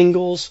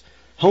 singles,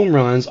 home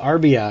runs,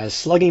 RBIs,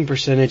 slugging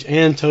percentage,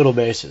 and total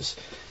bases.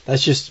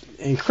 That's just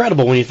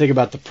incredible when you think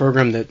about the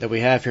program that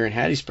we have here in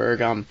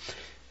Hattiesburg.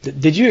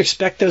 Did you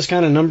expect those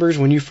kind of numbers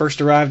when you first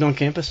arrived on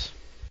campus?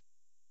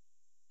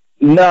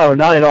 No,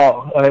 not at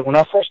all. When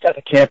I first got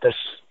to campus,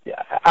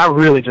 I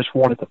really just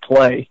wanted to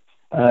play.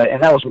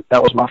 And that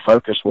was my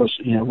focus was,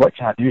 what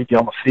can I do to get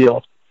on the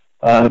field?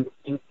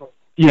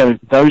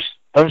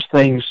 Those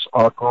things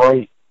are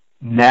great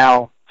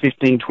now,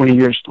 15, 20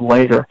 years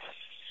later,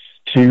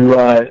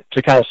 to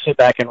kind of sit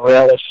back and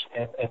relish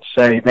and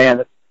say,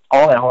 man,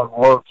 all that hard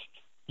work,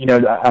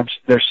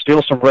 there's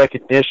still some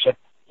recognition,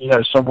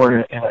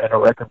 somewhere in a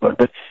record book.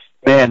 But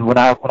man, when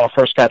I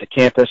first got to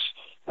campus,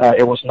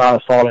 it was not a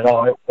thought at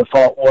all. The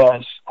thought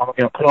was, I'm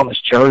going to put on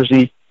this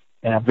jersey,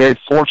 and I'm very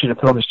fortunate to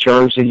put on this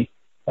jersey.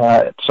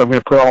 So I'm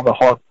going to put on the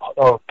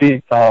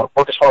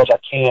work as hard as I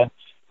can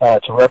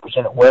to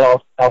represent it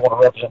well. I want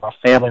to represent my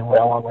family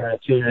well. I'm wearing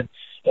it too, and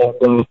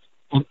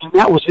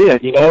that was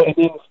it, And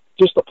then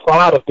just the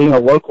pride of being a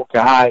local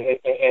guy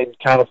and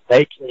kind of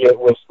making it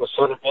with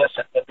Southern Miss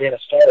and being a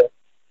starter.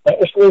 That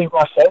was really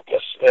my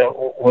focus.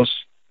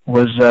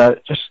 Was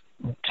just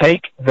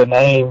take the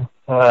name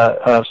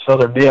of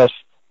Southern Miss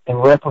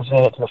and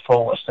represent it to the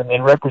fullest, and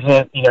then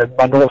represent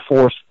my North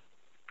Forest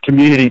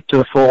community to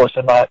the fullest,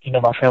 and my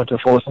family to the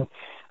fullest.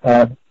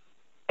 And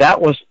that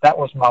was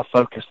my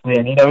focus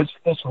then.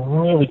 It's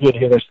really good to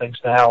hear those things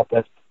now,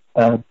 but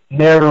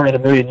never in a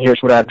million years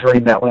would I have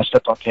dreamed that when I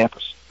stepped on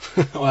campus.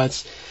 Well,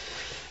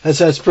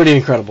 that's pretty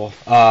incredible.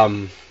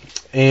 And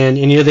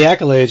the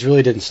accolades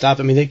really didn't stop.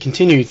 I mean, they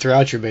continued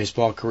throughout your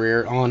baseball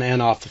career, on and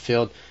off the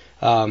field.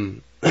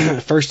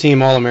 First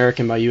team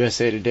All-American by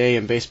USA Today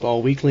and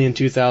Baseball Weekly in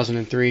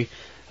 2003.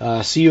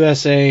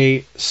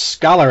 CUSA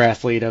Scholar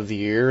Athlete of the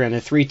Year, and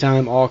a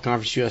 3-time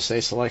All-Conference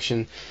USA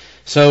selection.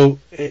 So,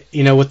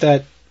 with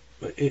that,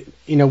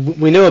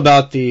 we know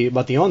about the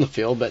on the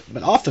field, but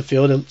off the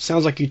field, it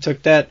sounds like you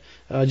took that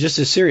just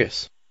as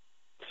serious.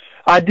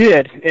 I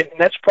did, and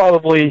that's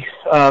probably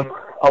a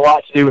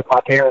lot to do with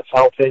my parents.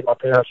 I'll tell you, my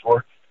parents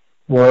were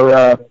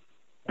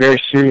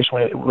very serious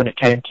when it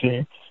came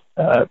to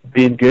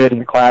being good in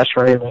the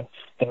classroom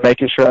and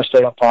making sure I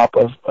stayed on top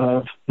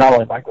of not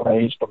only my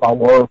grades but my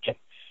work.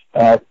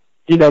 And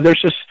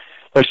there's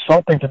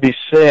something to be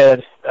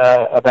said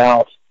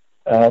about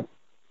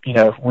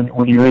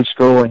when you're in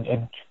school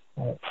and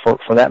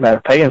for that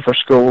matter paying for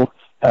school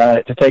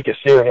to take it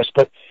serious.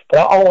 But I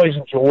always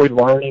enjoyed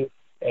learning,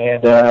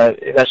 and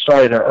that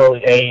started at an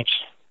early age.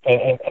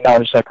 And I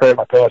just credit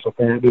my parents with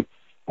that.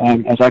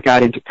 As I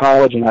got into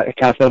college, and I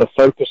kind of felt a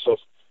focus of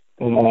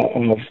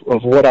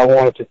what I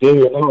wanted to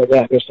do, and not only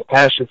that, just a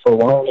passion for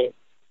learning.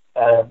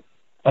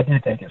 I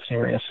did take it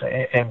serious,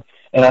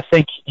 and I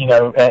think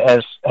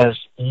as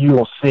you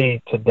will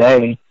see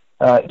today,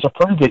 it's a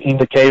pretty good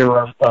indicator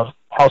of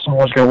how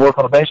someone's going to work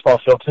on a baseball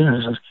field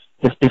too.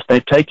 If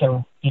they've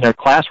taken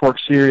classwork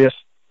serious,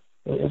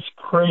 it's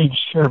pretty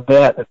sure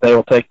bet that they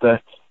will take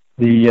the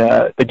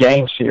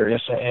game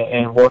serious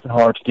and working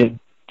hard to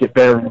get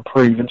better and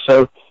improve. And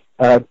so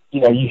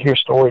you hear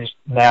stories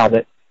now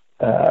that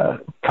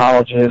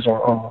colleges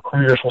or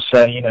recruiters will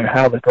say,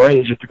 how the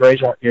grades, if the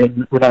grades aren't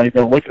good, we're not even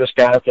going to look at this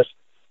guy because,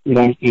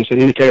 it's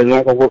an indicator they're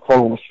not going to work hard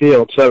on the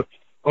field. So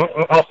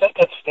I think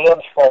it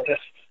stems from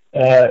just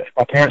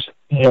my parents,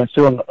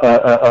 instilled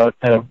a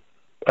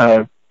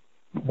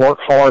work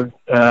hard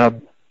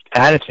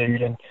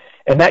attitude,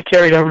 and that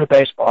carried over to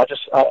baseball.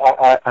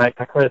 I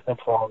credit them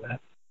for all of that.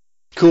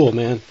 Cool,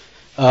 man.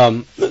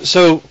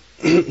 So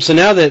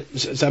now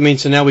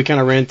we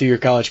kind of ran through your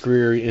college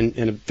career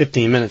in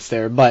 15 minutes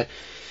there, but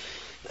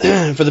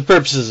for the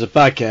purposes of the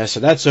podcast, so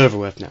that's over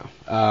with now.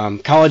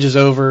 College is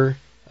over.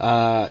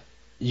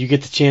 You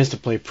get the chance to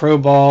play pro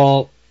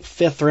ball.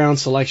 5th round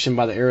selection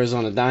by the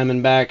Arizona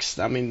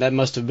Diamondbacks. I mean, that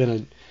must have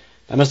been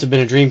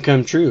a dream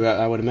come true,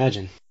 I would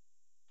imagine.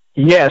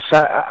 Yes,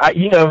 as I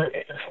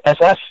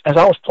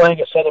was playing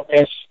at Southern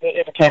Miss,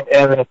 it became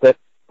evident that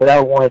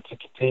I wanted to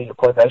continue to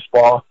play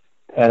baseball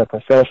at a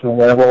professional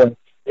level, and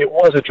it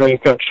was a dream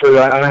come true.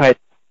 I had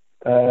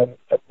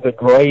the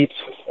great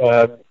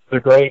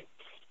benefit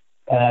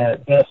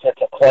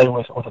to play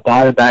with the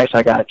Diamondbacks.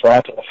 I got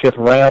drafted in the 5th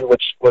round,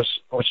 which was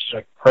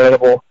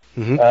incredible.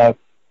 Mm-hmm.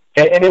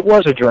 And it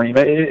was a dream.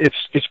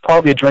 It's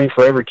probably a dream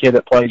for every kid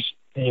that plays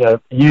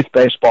youth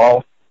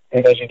baseball.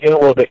 And as you get a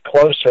little bit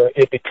closer,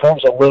 it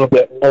becomes a little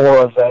bit more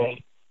of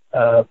a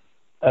I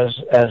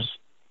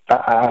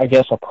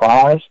guess a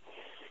prize.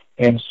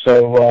 And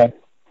so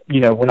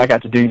when I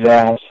got to do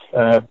that,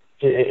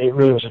 it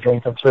really was a dream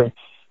come true.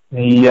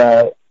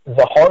 The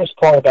hardest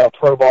part about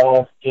pro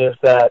ball is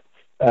that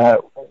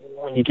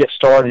when you get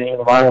started in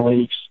the minor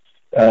leagues,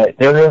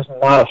 there is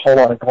not a whole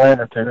lot of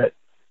glamour to it.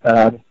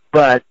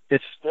 But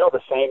it's still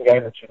the same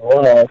game that you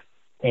love,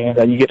 and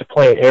you get to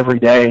play it every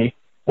day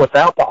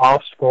without the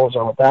obstacles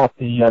or without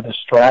the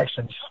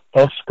distractions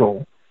of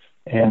school,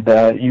 and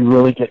you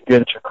really get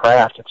good at your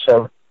craft. And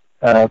so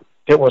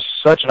it was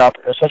such a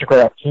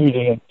great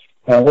opportunity, and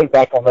I look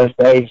back on those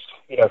days,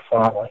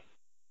 fondly.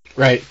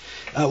 Right.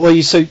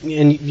 You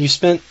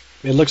spent.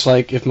 It looks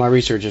like, if my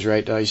research is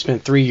right, you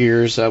spent 3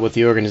 years with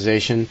the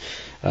organization.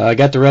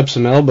 Got to rub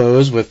some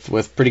elbows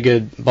with pretty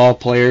good ball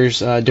players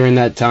during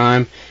that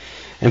time,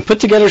 and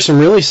put together some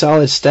really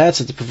solid stats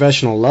at the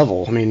professional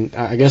level. I mean,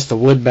 I guess the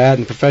wood bat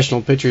and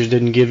professional pitchers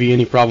didn't give you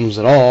any problems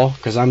at all,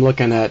 because I'm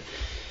looking at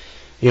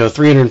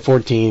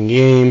 314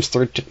 games,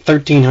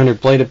 1,300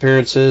 plate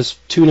appearances,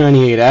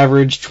 298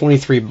 average,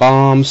 23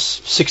 bombs,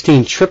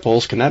 16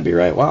 triples. Can that be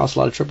right? Wow, that's a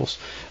lot of triples.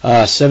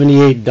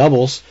 78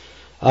 doubles.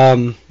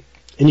 And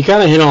you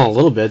kind of hit on a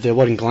little bit that it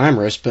wasn't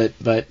glamorous, but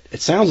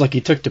it sounds like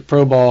you took to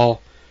pro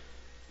ball,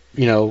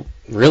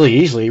 really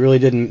easily. You really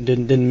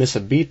didn't miss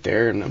a beat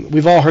there. And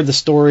we've all heard the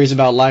stories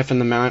about life in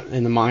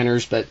the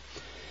minors, but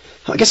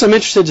I guess I'm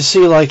interested to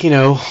see, what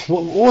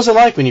was it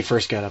like when you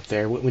first got up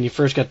there, when you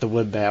first got the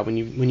wood bat, when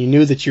you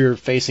knew that you were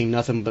facing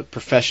nothing but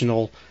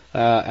professional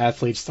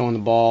athletes throwing the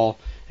ball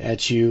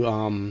at you,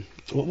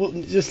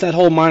 just that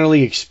whole minor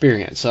league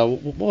experience. So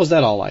what was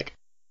that all like?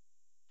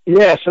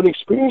 Yeah, so the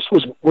experience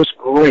was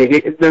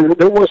great. There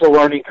was a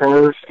learning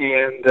curve,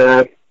 and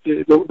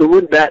the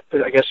wood bat,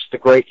 I guess, is the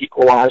great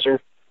equalizer.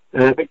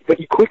 But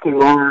you quickly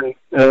learn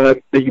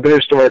that you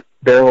better start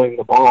barreling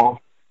the ball,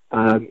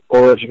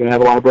 or if you're going to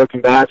have a lot of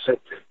broken bats, and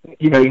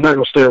you're not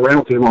going to stay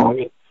around too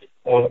long.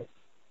 And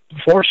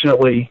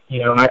fortunately,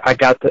 I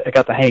got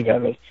the hang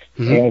of it,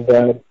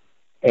 mm-hmm.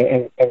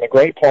 and the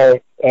great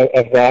part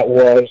of that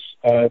was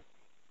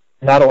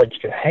not only did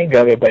you get the hang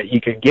of it, but you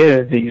could get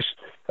into these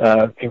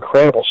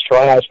incredible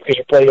strides because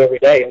you played every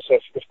day. And so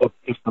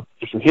if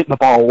you're hitting the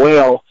ball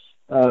well,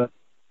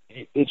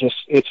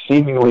 it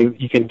seemingly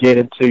you can get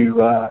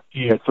into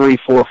 3,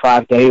 4,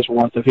 5 days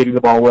worth of hitting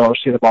the ball well or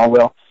seeing the ball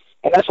well,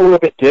 and that's a little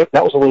bit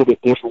that was a little bit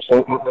different.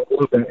 So a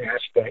little bit of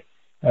aspect.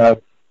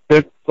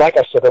 Like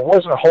I said, there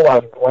wasn't a whole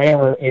lot of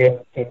glamour in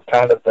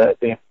kind of the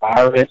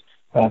environment.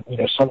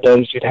 Some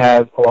days you'd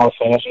have a lot of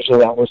fans. Usually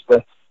that was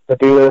the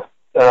Bueller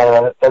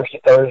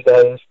Thirsty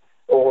Thursdays,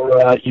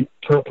 or you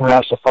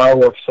perhaps a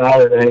fireworks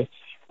Saturday.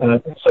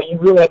 So you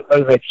really have to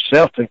motivate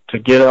yourself to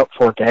get up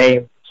for a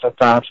game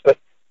sometimes. But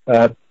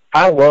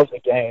I love the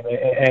game,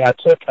 and I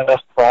took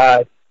enough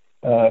pride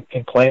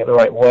in playing it the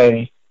right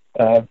way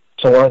to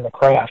learn the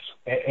craft.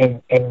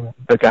 And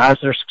the guys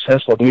that are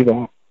successful do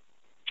that.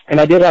 And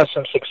I did have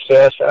some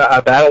success. I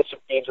battled some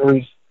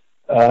injuries,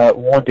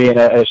 one being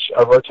a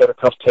rotator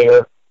cuff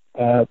tear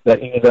that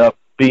ended up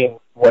being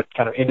what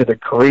kind of ended the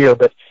career,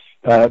 but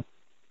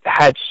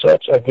had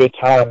such a good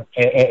time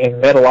and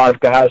met a lot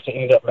of guys that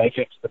ended up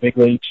making it to the big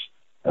leagues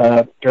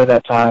during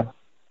that time.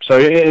 So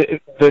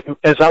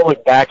as I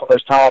look back on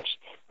those times,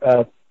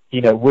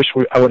 wish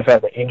I would have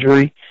had the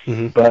injury,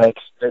 mm-hmm. but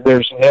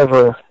there's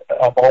never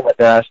a moment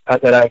that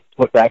I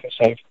look back and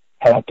say,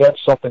 had I done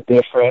something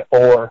different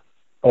or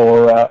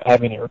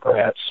have any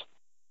regrets.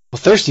 Well,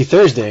 Thirsty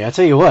Thursday, I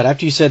tell you what,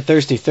 after you said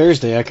Thirsty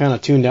Thursday, I kind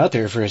of tuned out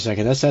there for a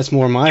second. That's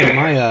more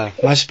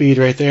my speed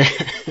right there.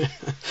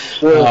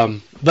 Sure.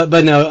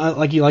 But no,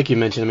 like you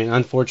mentioned, I mean,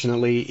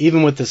 unfortunately,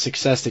 even with the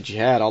success that you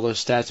had, all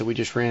those stats that we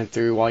just ran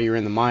through while you were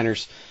in the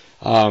minors,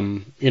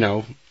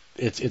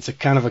 it's a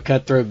kind of a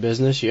cutthroat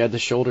business. You had the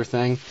shoulder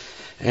thing,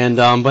 and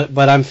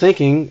but I'm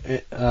thinking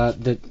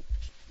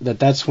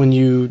that's when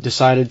you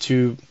decided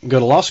to go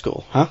to law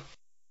school, huh?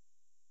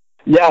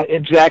 Yeah,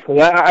 exactly.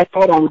 I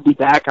thought I would be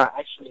back. I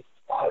actually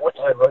what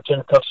time?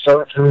 Rotator cuff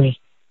surgery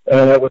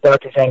with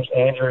Dr. James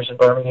Andrews in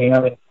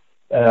Birmingham, and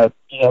kind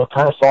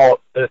of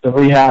thought that the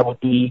rehab would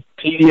be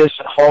tedious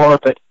and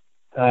hard, but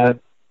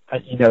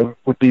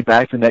would be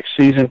back the next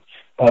season.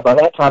 By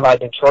that time, I'd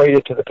been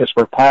traded to the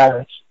Pittsburgh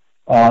Pirates,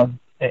 and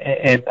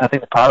I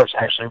think the Pirates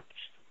actually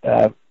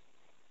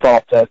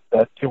thought that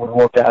it would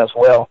work out as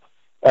well.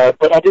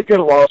 But I did go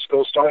to law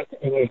school, started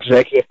in the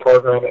executive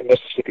program at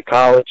Mississippi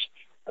College.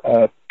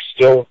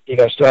 Still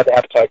had the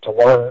appetite to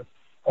learn,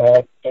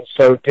 and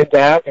so did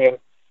that. And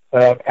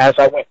as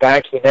I went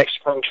back to the next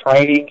spring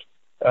training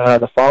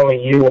the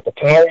following year with the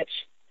Pirates,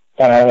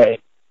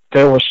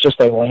 there was just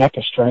a lack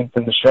of strength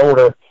in the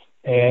shoulder,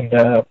 and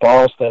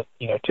balls that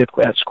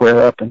typically I'd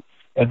square up and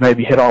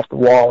maybe hit off the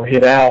wall or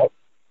hit out.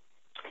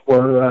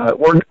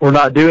 We're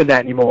not doing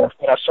that anymore.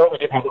 And I certainly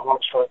didn't have the arm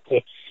strength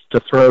to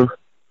throw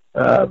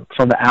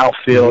from the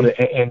outfield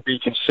and be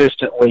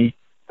consistently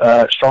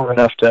strong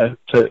enough to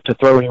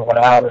throw anyone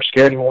out or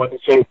scare anyone. And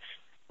so,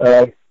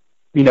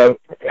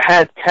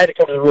 had to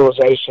come to the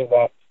realization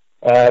that,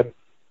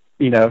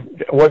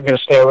 wasn't going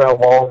to stay around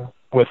long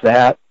with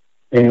that.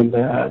 And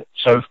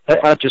so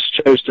I just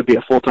chose to be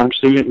a full-time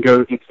student and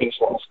go and finish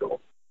law school.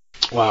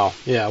 Wow.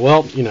 Yeah.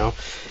 Well, you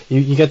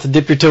get to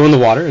dip your toe in the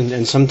water,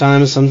 and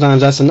sometimes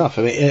that's enough.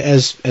 I mean,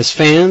 as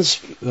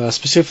fans,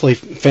 specifically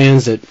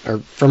fans that are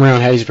from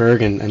around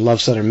Hattiesburg and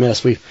love Southern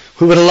Miss, we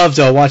would have loved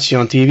to watch you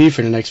on TV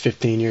for the next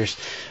 15 years.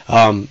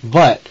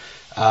 But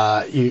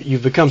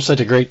you've become such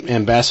a great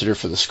ambassador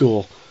for the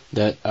school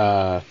that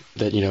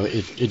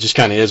it just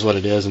kind of is what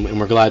it is, and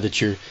we're glad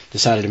that you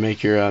decided to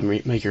make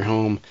your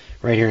home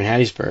right here in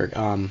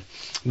Hattiesburg.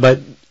 But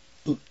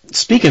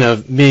speaking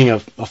of being a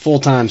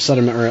full-time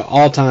Southern or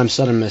all-time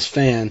Southern Miss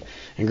fan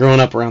and growing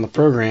up around the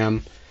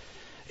program,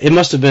 it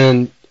must have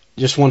been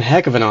just one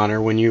heck of an honor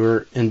when you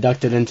were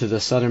inducted into the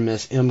Southern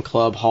Miss M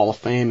Club Hall of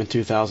Fame in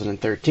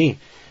 2013.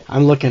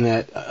 I'm looking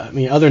at,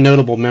 other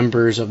notable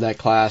members of that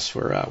class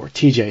were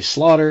T.J.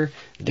 Slaughter,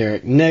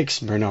 Derek Nix,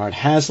 Bernard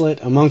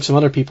Hazlitt, among some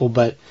other people.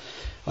 But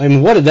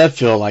what did that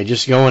feel like,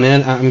 just going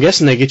in? I'm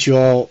guessing they get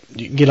all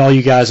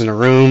you guys in a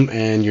room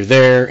and you're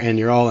there and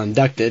you're all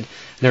inducted.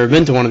 Never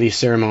been to one of these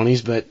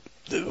ceremonies, but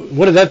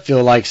what did that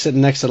feel like, sitting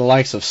next to the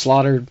likes of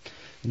Slaughter,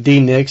 D.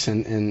 Nix,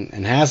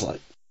 and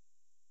Hazlitt?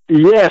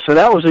 Yeah, so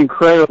that was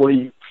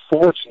incredibly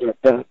fortunate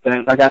that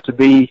I got to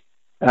be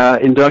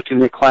inducted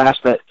in a class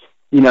that,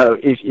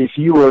 if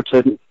you were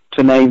to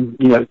name,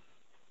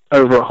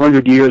 over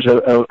 100 years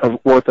of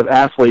worth of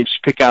athletes,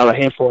 pick out a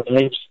handful of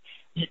names,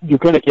 you're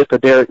going to get the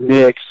Derek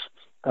Nix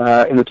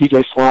and the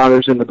T.J.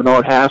 Slaughters and the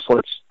Bernard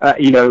Haslitts,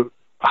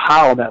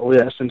 high on that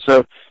list. And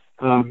so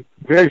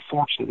very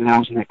fortunate that I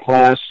was in that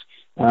class.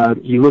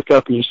 You look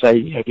up and you say,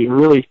 do you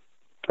really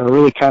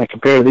kind of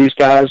compare to these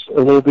guys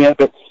a little bit?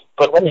 But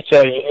let me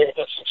tell you, it's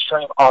an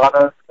extreme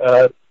honor,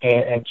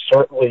 and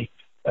certainly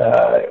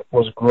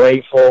was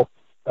grateful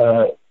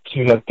to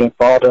have been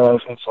thought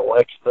of and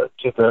selected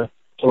to the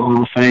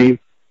Hall of Fame.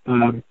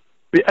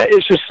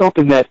 It's just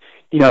something that,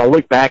 I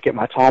look back at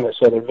my time at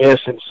Southern Miss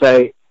and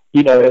say,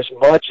 as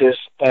much as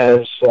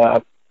I've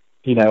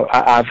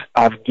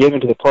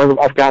given to the program,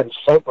 I've gotten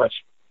so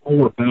much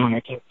more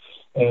back,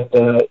 and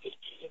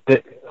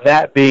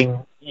that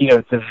being,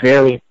 the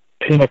very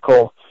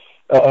pinnacle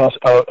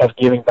of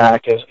giving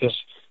back is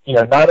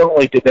not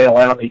only did they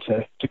allow me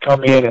to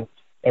come in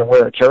and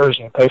wear a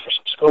jersey and pay for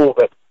some school,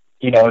 but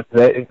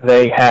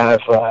they have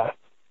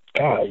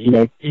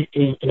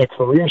in a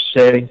career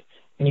setting,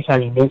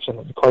 anytime you mention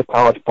that you play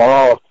college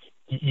ball,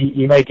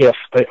 you may get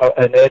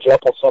an edge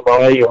up on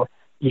somebody, or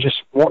you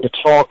just want to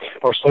talk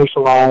or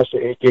socialize.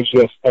 It gives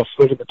you a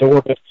foot in the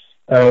door. But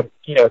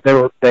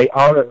they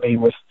honored me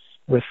with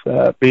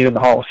being in the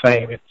Hall of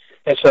Fame,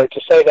 and so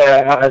to say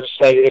that, I just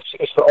say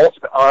it's the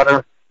ultimate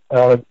honor.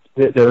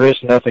 There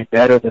is nothing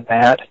better than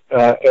that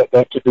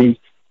to be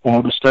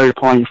bestowed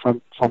upon you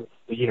from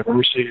the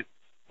university.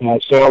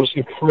 So I was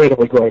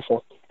incredibly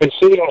grateful. And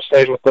sitting on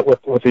stage with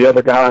the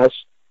other guys,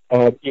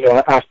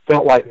 I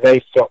felt like they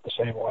felt the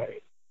same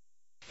way.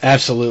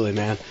 Absolutely,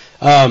 man.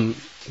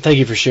 Thank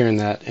you for sharing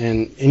that.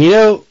 And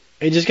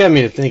it just got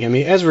me to think.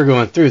 As we're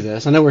going through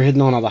this, I know we're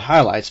hitting on all the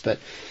highlights, but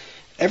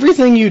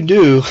everything you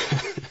do,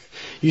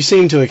 you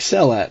seem to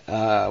excel at.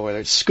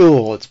 Whether it's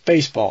school, it's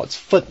baseball, it's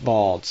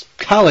football, it's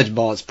college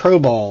ball, it's pro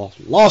ball,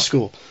 law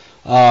school.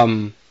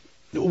 What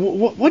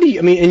do you?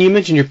 And you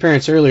mentioned your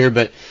parents earlier,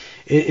 but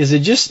is it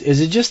just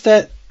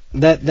that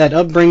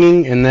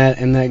upbringing and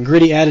that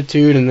gritty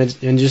attitude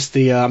and just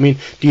the?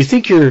 Do you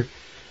think you're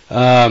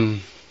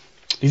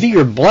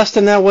blessed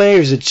in that way,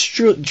 or is it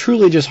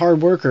truly just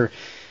hard work? Or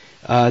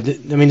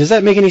does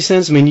that make any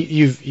sense?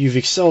 You've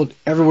excelled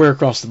everywhere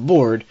across the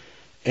board,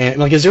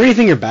 and is there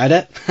anything you're bad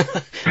at?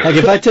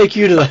 If I take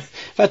you to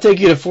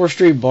 4th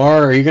Street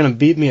Bar, are you going to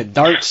beat me at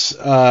darts?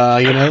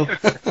 My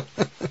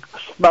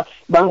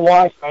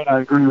wife may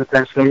not agree with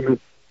that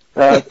statement.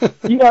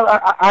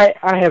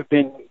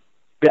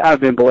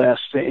 I've been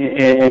blessed,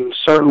 and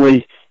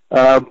certainly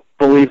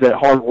believe that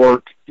hard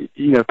work,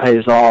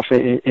 pays off,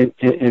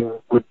 and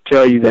would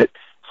tell you that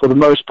for the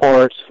most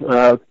part,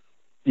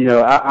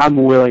 I'm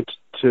willing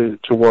to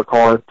work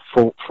hard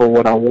for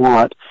what I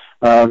want,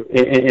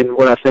 and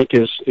what I think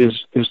is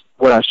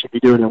what I should be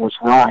doing and what's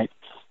right.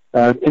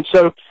 And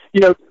so,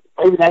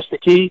 maybe that's the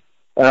key.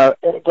 But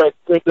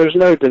there's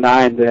no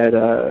denying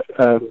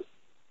that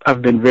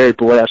I've been very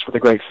blessed with a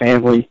great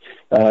family,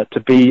 to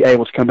be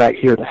able to come back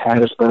here to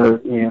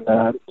Hattiesburg and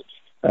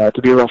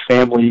to be around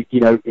family,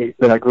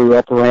 that I grew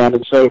up around.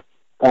 And so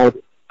I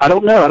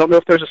don't know. I don't know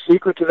if there's a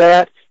secret to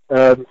that.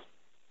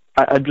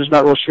 I'm just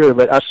not real sure.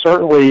 But I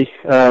certainly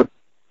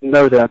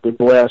know that I've been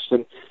blessed,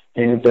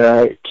 and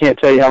can't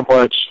tell you how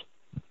much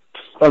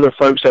other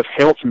folks have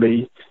helped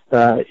me,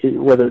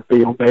 whether it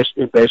be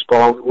in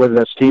baseball, whether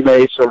that's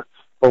teammates or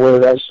whether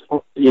that's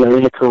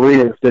in a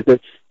career. That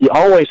you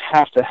always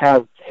have to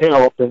have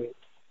help, and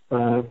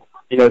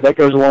that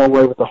goes a long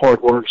way with the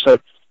hard work. So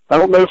I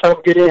don't know if I have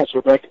a good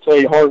answer, but I can tell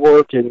you hard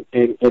work and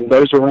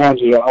those around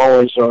you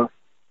always are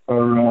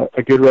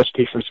a good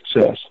recipe for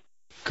success.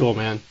 Cool,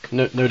 man.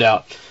 No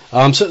doubt.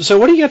 So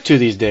what are you up to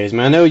these days,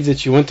 man? I know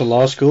that you went to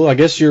law school. I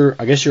guess you're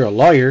a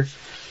lawyer.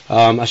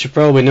 I should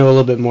probably know a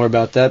little bit more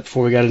about that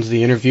before we got into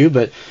the interview.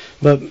 But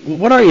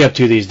what are you up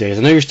to these days?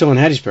 I know you're still in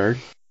Hattiesburg.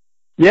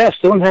 Yeah,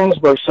 still in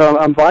Hattiesburg. So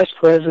I'm vice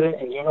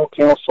president and general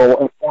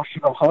counsel at Forest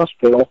General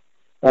Hospital.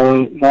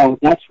 Now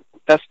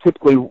that's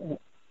typically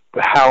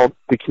how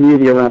the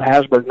community around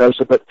Hattiesburg knows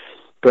it. But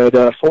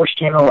Forest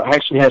General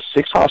actually has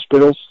 6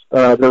 hospitals.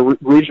 They're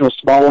regional,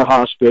 smaller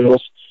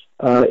hospitals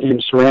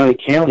in surrounding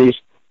counties,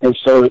 and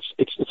so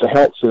it's a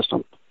health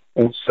system.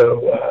 And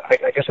so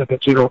I guess I've been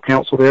general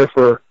counsel there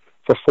for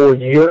 4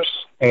 years,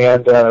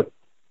 and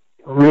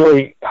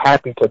really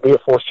happy to be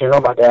at Forest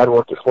General. My dad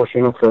worked at Forest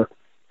General for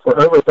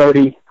over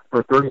 30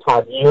 or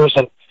 35 years,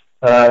 and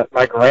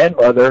my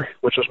grandmother,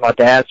 which was my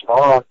dad's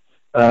mom,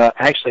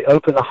 actually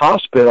opened the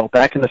hospital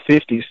back in the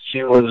 50s.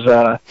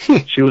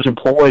 She was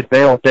employed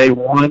there on day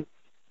one,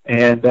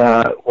 and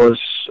was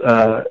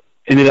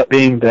ended up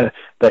being the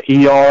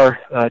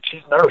ER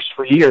chief nurse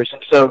for years.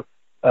 And so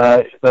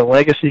the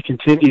legacy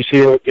continues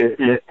here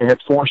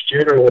at Forest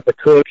General with the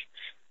cook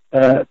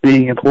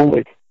being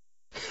employed.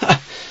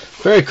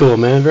 Very cool,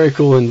 man. Very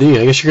cool indeed.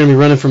 I guess you're going to be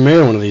running for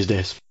mayor one of these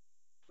days.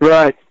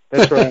 Right.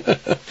 That's right.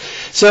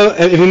 So,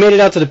 have you made it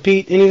out to the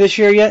Pete any this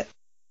year yet?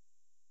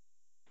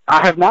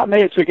 I have not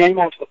made it to a game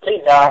out to the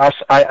Pete. Now,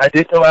 I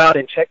did go out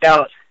and check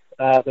out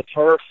the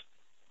turf,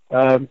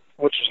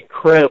 which is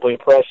incredibly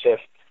impressive.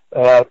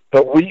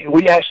 But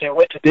we actually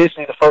went to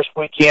Disney the first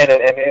weekend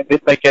and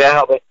didn't make it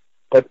out.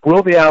 But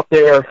we'll be out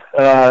there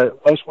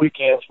most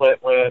weekends when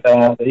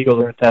the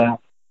Eagles are in town.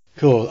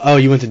 Cool. Oh,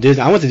 you went to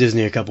Disney. I went to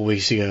Disney a couple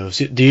weeks ago.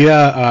 So do you?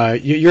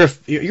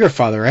 You're a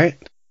father, right?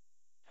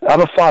 I'm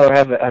a father. I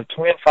have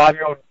twin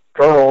 5-year-old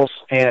girls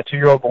and a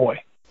 2-year-old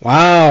boy.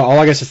 Wow. All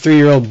I got is a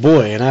 3-year-old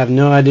boy, and I have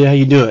no idea how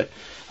you do it.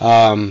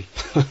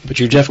 But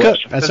you're Jeff Cook.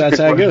 That's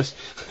how it goes.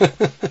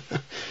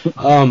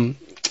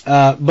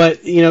 But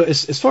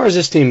as far as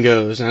this team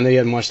goes, and I know you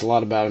haven't watched a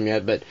lot about them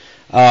yet, but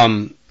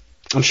I'm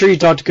sure you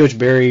talked to Coach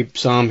Barry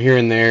some here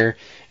and there,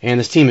 and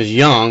this team is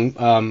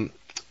young.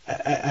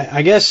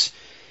 I guess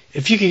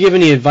if you could give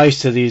any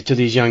advice to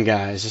these young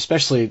guys,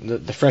 especially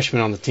the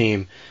freshmen on the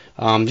team,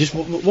 just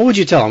what would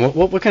you tell them?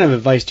 What kind of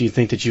advice do you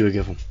think that you would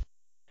give them?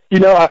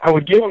 I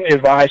would give them the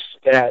advice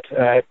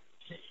that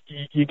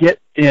you get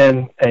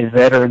in a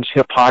veteran's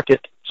hip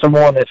pocket,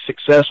 someone that's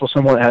successful,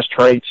 someone that has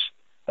traits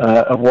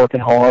of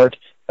working hard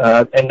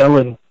and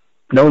knowing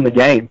the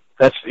game.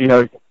 That's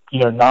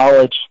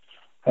knowledge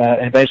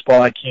and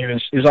baseball IQ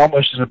is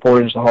almost as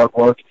important as the hard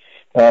work,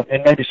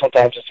 and maybe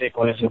sometimes it's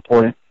equally as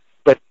important.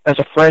 But as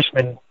a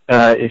freshman,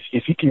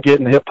 if you can get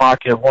in the hip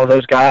pocket of one of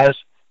those guys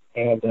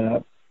and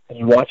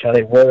you watch how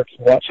they work,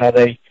 you watch how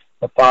they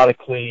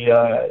methodically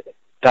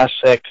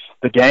dissect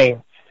the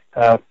game,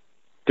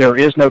 there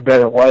is no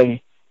better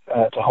way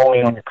to hone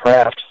in on your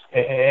craft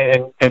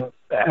and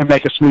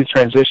make a smooth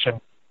transition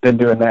than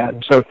doing that.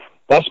 And so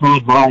that's my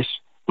advice.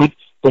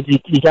 But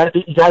you got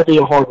to be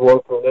a hard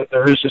worker.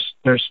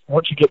 There's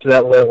once you get to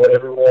that level,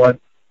 everyone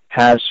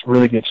has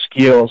really good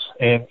skills,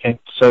 and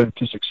so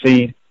to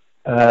succeed,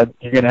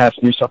 you're going to have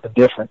to do something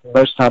different.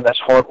 Most of the time, that's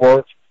hard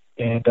work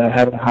and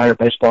having a higher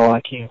baseball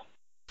IQ.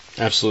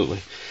 Absolutely.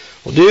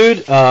 Well,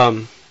 dude,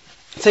 I'll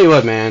tell you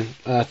what, man.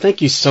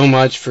 Thank you so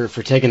much for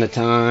taking the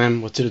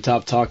time with To The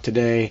Top Talk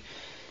today.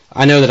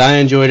 I know that I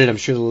enjoyed it. I'm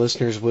sure the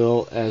listeners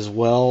will as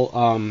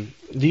well.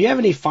 Do you have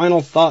any final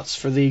thoughts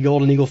for the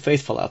Golden Eagle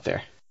faithful out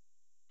there?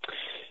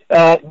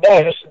 No,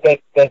 just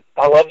that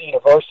I love the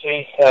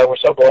university. We're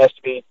so blessed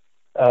to be,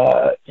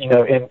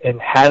 in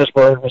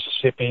Hattiesburg,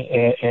 Mississippi,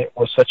 and it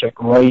was such a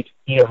great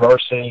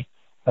university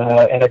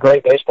and a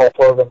great baseball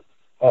program.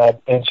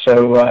 And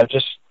so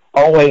just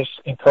always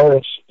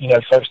encourage,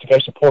 folks to go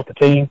support the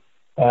team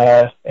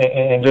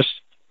and just,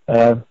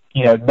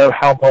 know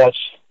how much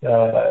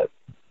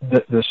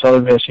the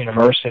Southern Miss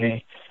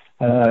University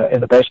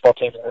and the baseball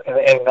team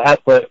and the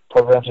athletic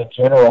programs in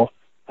general,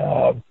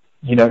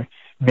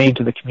 mean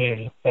to the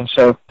community. And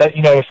so, that,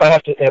 if I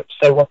have to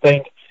say one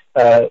thing,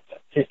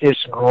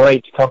 it's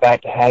great to come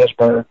back to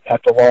Hattiesburg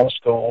after law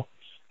school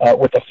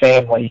with a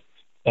family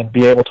and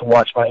be able to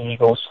watch my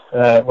Eagles,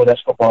 whether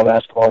that's football,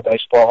 basketball,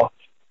 baseball,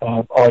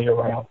 all year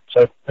round.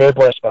 So very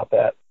blessed about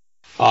that.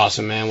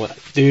 Awesome, man. Well,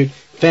 dude,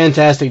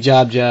 fantastic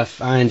job,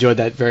 Jeff. I enjoyed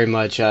that very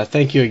much.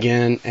 Thank you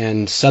again.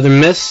 And Southern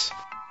Miss.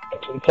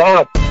 To the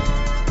top.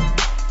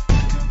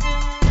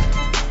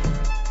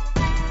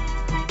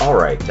 All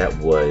right, that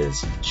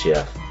was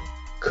Jeff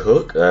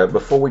Cook.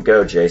 Before we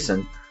go,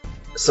 Jason,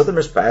 Southern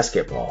Miss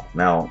basketball.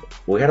 Now,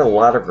 we had a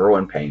lot of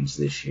growing pains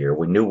this year.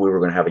 We knew we were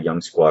going to have a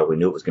young squad. We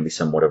knew it was going to be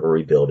somewhat of a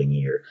rebuilding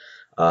year.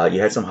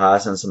 You had some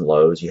highs and some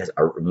lows. You had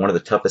one of the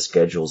toughest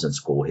schedules in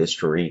school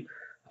history.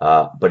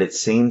 But it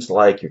seems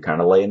like you're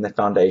kind of laying the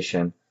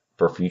foundation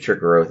for future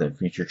growth and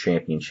future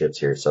championships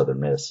here at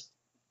Southern Miss.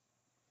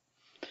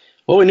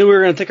 Well, we knew we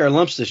were going to take our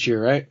lumps this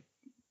year, right?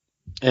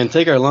 And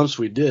take our lumps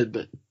we did,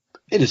 but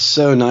it is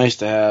so nice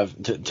to have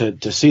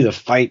to see the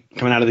fight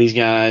coming out of these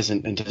guys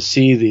and to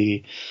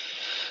see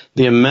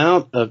the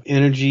amount of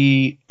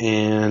energy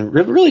and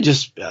really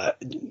just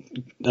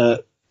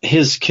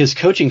his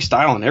coaching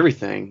style and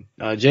everything.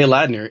 Jay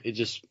Ladner,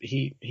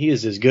 he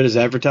is as good as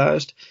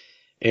advertised.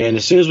 And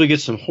as soon as we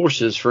get some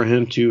horses for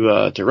him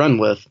to run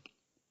with,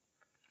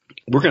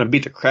 we're going to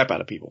beat the crap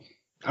out of people.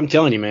 I'm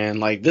telling you, man,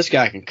 like this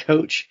guy can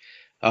coach.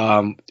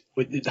 You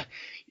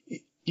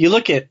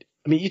look at,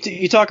 I mean,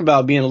 you talk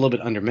about being a little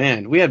bit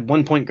undermanned. We had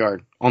one point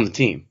guard on the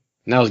team,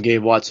 and that was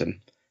Gabe Watson.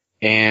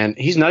 And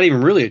he's not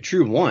even really a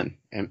true one,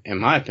 in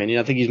my opinion.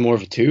 I think he's more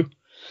of a two.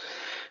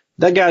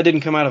 That guy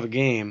didn't come out of a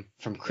game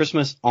from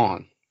Christmas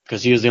on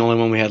because he was the only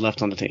one we had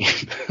left on the team.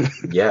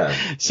 Yeah.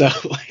 So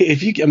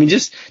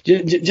just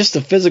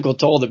the physical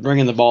toll that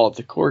bringing the ball up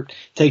the court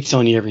takes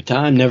on you every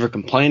time. Never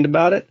complained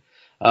about it.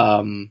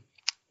 And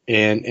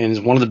is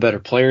one of the better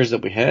players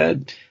that we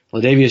had.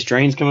 Ladavius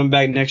Drain's coming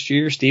back next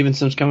year.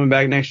 Stevenson's coming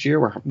back next year.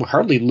 We're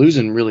hardly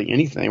losing really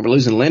anything. We're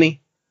losing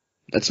Lenny.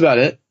 That's about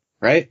it,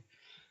 right?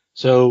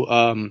 So,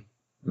 Boban.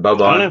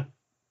 I don't know.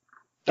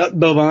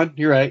 Boban,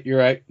 you're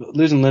right.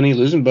 Losing Lenny,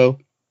 losing Bo.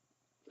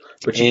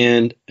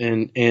 And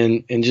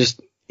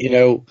just,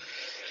 the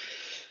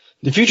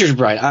future's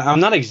bright. I'm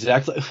not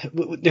exactly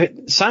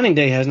 – signing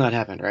day has not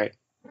happened, right?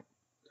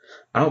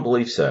 I don't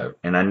believe so.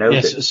 And I know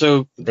that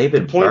so they've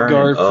been the point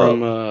guard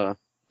up.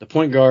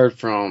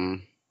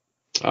 from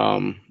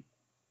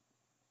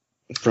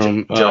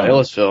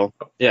Ellisville.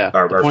 Yeah.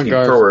 Or point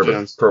guard Pro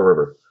River.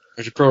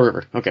 Pro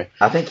River. Okay.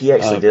 I think he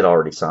actually did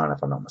already sign,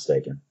 if I'm not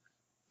mistaken.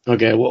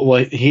 Okay.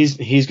 Well,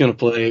 he's going to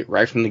play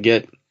right from the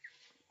get.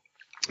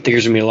 I think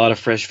there's going to be a lot of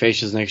fresh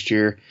faces next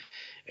year.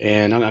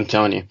 And I'm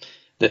telling you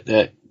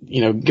that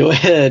go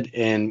ahead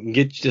and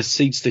get the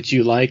seats that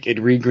you like at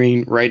Reed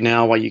Green right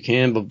now while you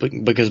can,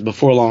 because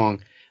before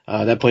long,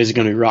 that place is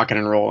going to be rocking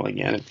and rolling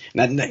again.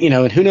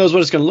 And who knows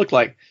what it's going to look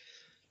like.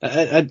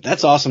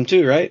 That's awesome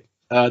too, right?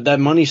 That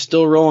money's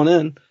still rolling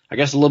in. I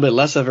guess a little bit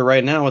less of it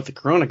right now with the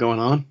corona going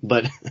on,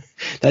 but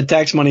that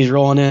tax money's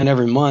rolling in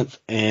every month.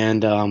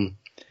 And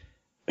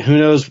who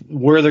knows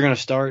where they're going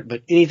to start,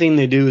 but anything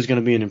they do is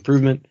going to be an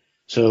improvement.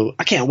 So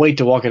I can't wait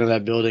to walk into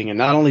that building and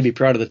not only be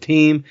proud of the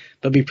team,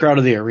 but be proud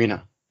of the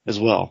arena as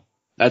well.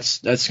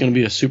 That's going to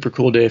be a super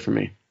cool day for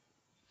me.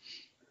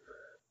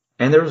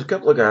 And there was a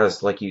couple of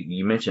guys, like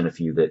you mentioned a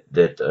few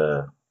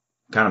that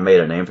kind of made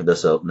a name for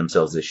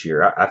themselves this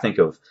year. I think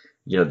of,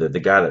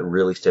 the guy that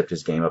really stepped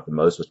his game up the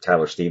most was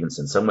Tyler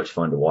Stevenson. So much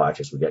fun to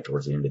watch as we got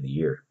towards the end of the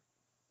year.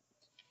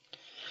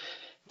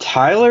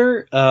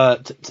 Tyler,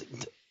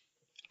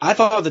 I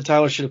thought that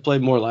Tyler should have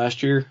played more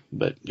last year,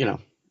 but,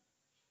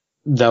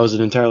 that was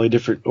an entirely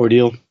different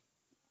ordeal.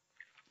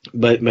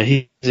 But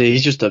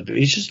he's just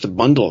a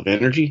bundle of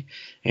energy,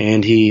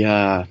 and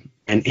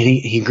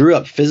he grew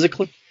up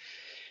physically,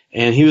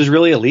 and he was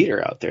really a leader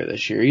out there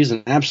this year. He's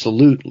an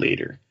absolute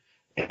leader,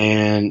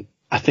 and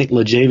I think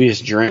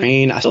Lajavius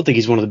Drain, I still think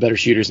he's one of the better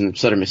shooters in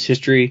Southern Miss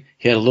history.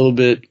 He had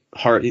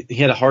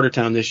a harder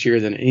time this year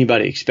than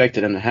anybody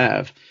expected him to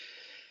have.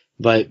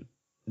 But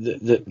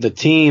the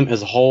team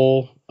as a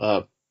whole,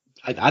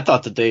 I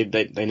thought that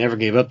they never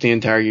gave up the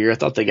entire year. I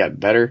thought they got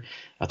better.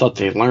 I thought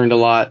they learned a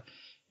lot.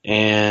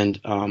 And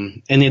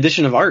the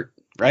addition of Art,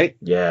 right?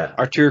 Yeah.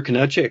 Artur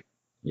Kanochik.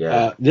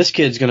 Yeah. This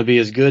kid's going to be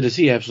as good as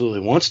he absolutely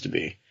wants to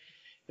be.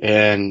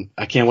 And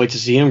I can't wait to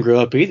see him grow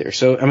up either.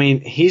 So,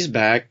 he's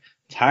back.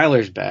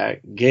 Tyler's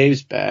back.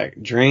 Gabe's back.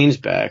 Drain's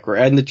back. We're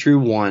adding the true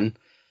one.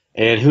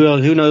 And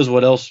who knows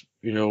what else,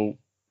 we're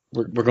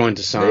going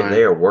to sign.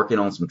 They are working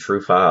on some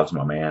true fives,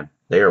 my man.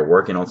 They are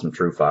working on some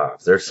true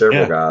fives. There's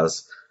several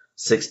guys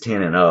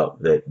 6'10" and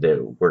up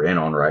that we're in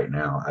on right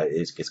now.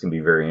 It's going to be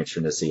very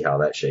interesting to see how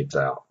that shapes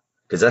out.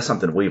 Because that's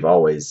something we've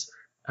always,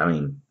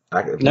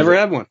 never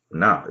had one.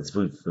 No, it's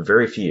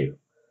very few.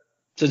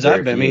 Since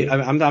I've been,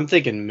 I'm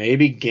thinking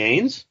maybe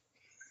Gaines.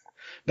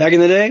 Back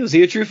in the day, was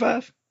he a true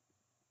five?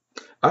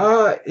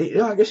 I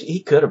guess he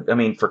could have.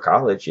 For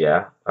college,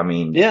 yeah.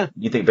 Yeah.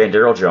 You think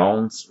Vanderbilt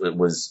Jones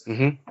was,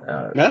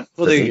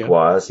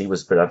 physique-wise, he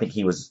was, but I think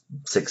he was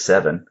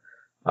 6'7".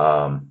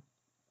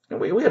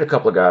 We had a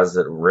couple of guys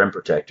that were rim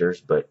protectors,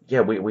 but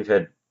yeah, we've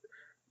had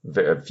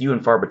few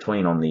and far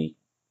between on the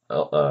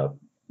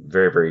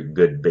very, very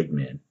good big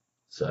men.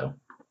 So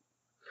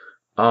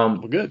Well,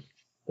 good.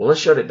 Well, let's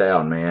shut it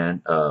down,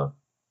 man.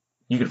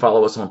 You can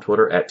follow us on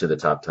Twitter at To The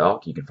Top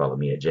Talk. You can follow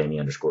me at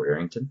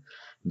Jamie_Arrington.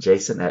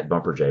 Jason at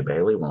Bumper J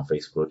Bailey. We're on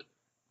Facebook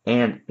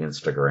and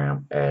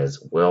Instagram as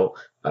well.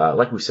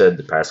 Like we said,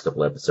 the past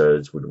couple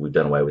episodes, we've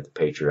done away with the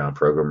Patreon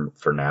program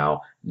for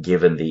now,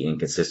 given the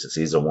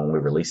inconsistencies on when we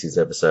release these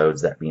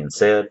episodes. That being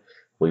said,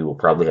 we will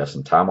probably have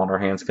some time on our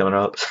hands coming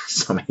up,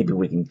 so maybe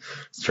we can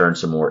turn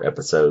some more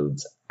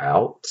episodes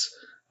out.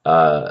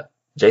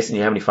 Jason,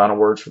 you have any final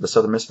words for the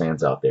Southern Miss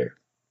fans out there?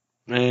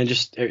 Man,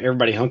 just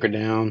everybody hunker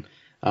down.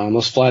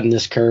 Let's flatten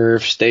this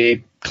curve.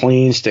 Stay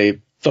clean.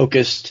 Stay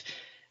focused,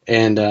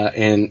 and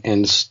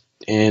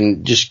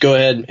just go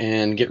ahead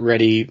and get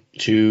ready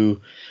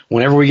to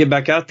whenever we get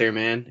back out there,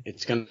 man.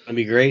 It's gonna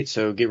be great.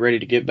 So get ready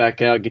to get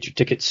back out. Get your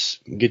tickets.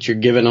 Get your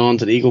giving on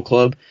to the Eagle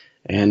Club,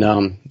 and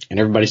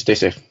everybody stay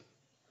safe.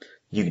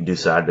 You can do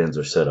side bends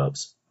or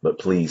sit-ups, but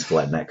please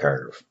flatten that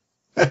curve.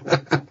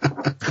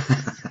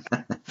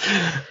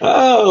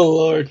 Oh,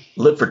 Lord.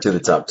 Look for To The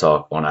Top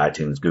Talk on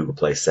iTunes, Google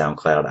Play,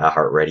 SoundCloud,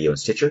 iHeartRadio, and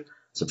Stitcher.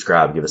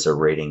 Subscribe, give us a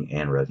rating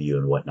and review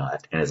and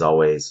whatnot. And as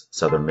always,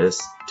 Southern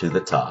Miss to the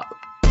top.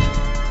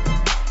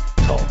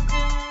 Talk.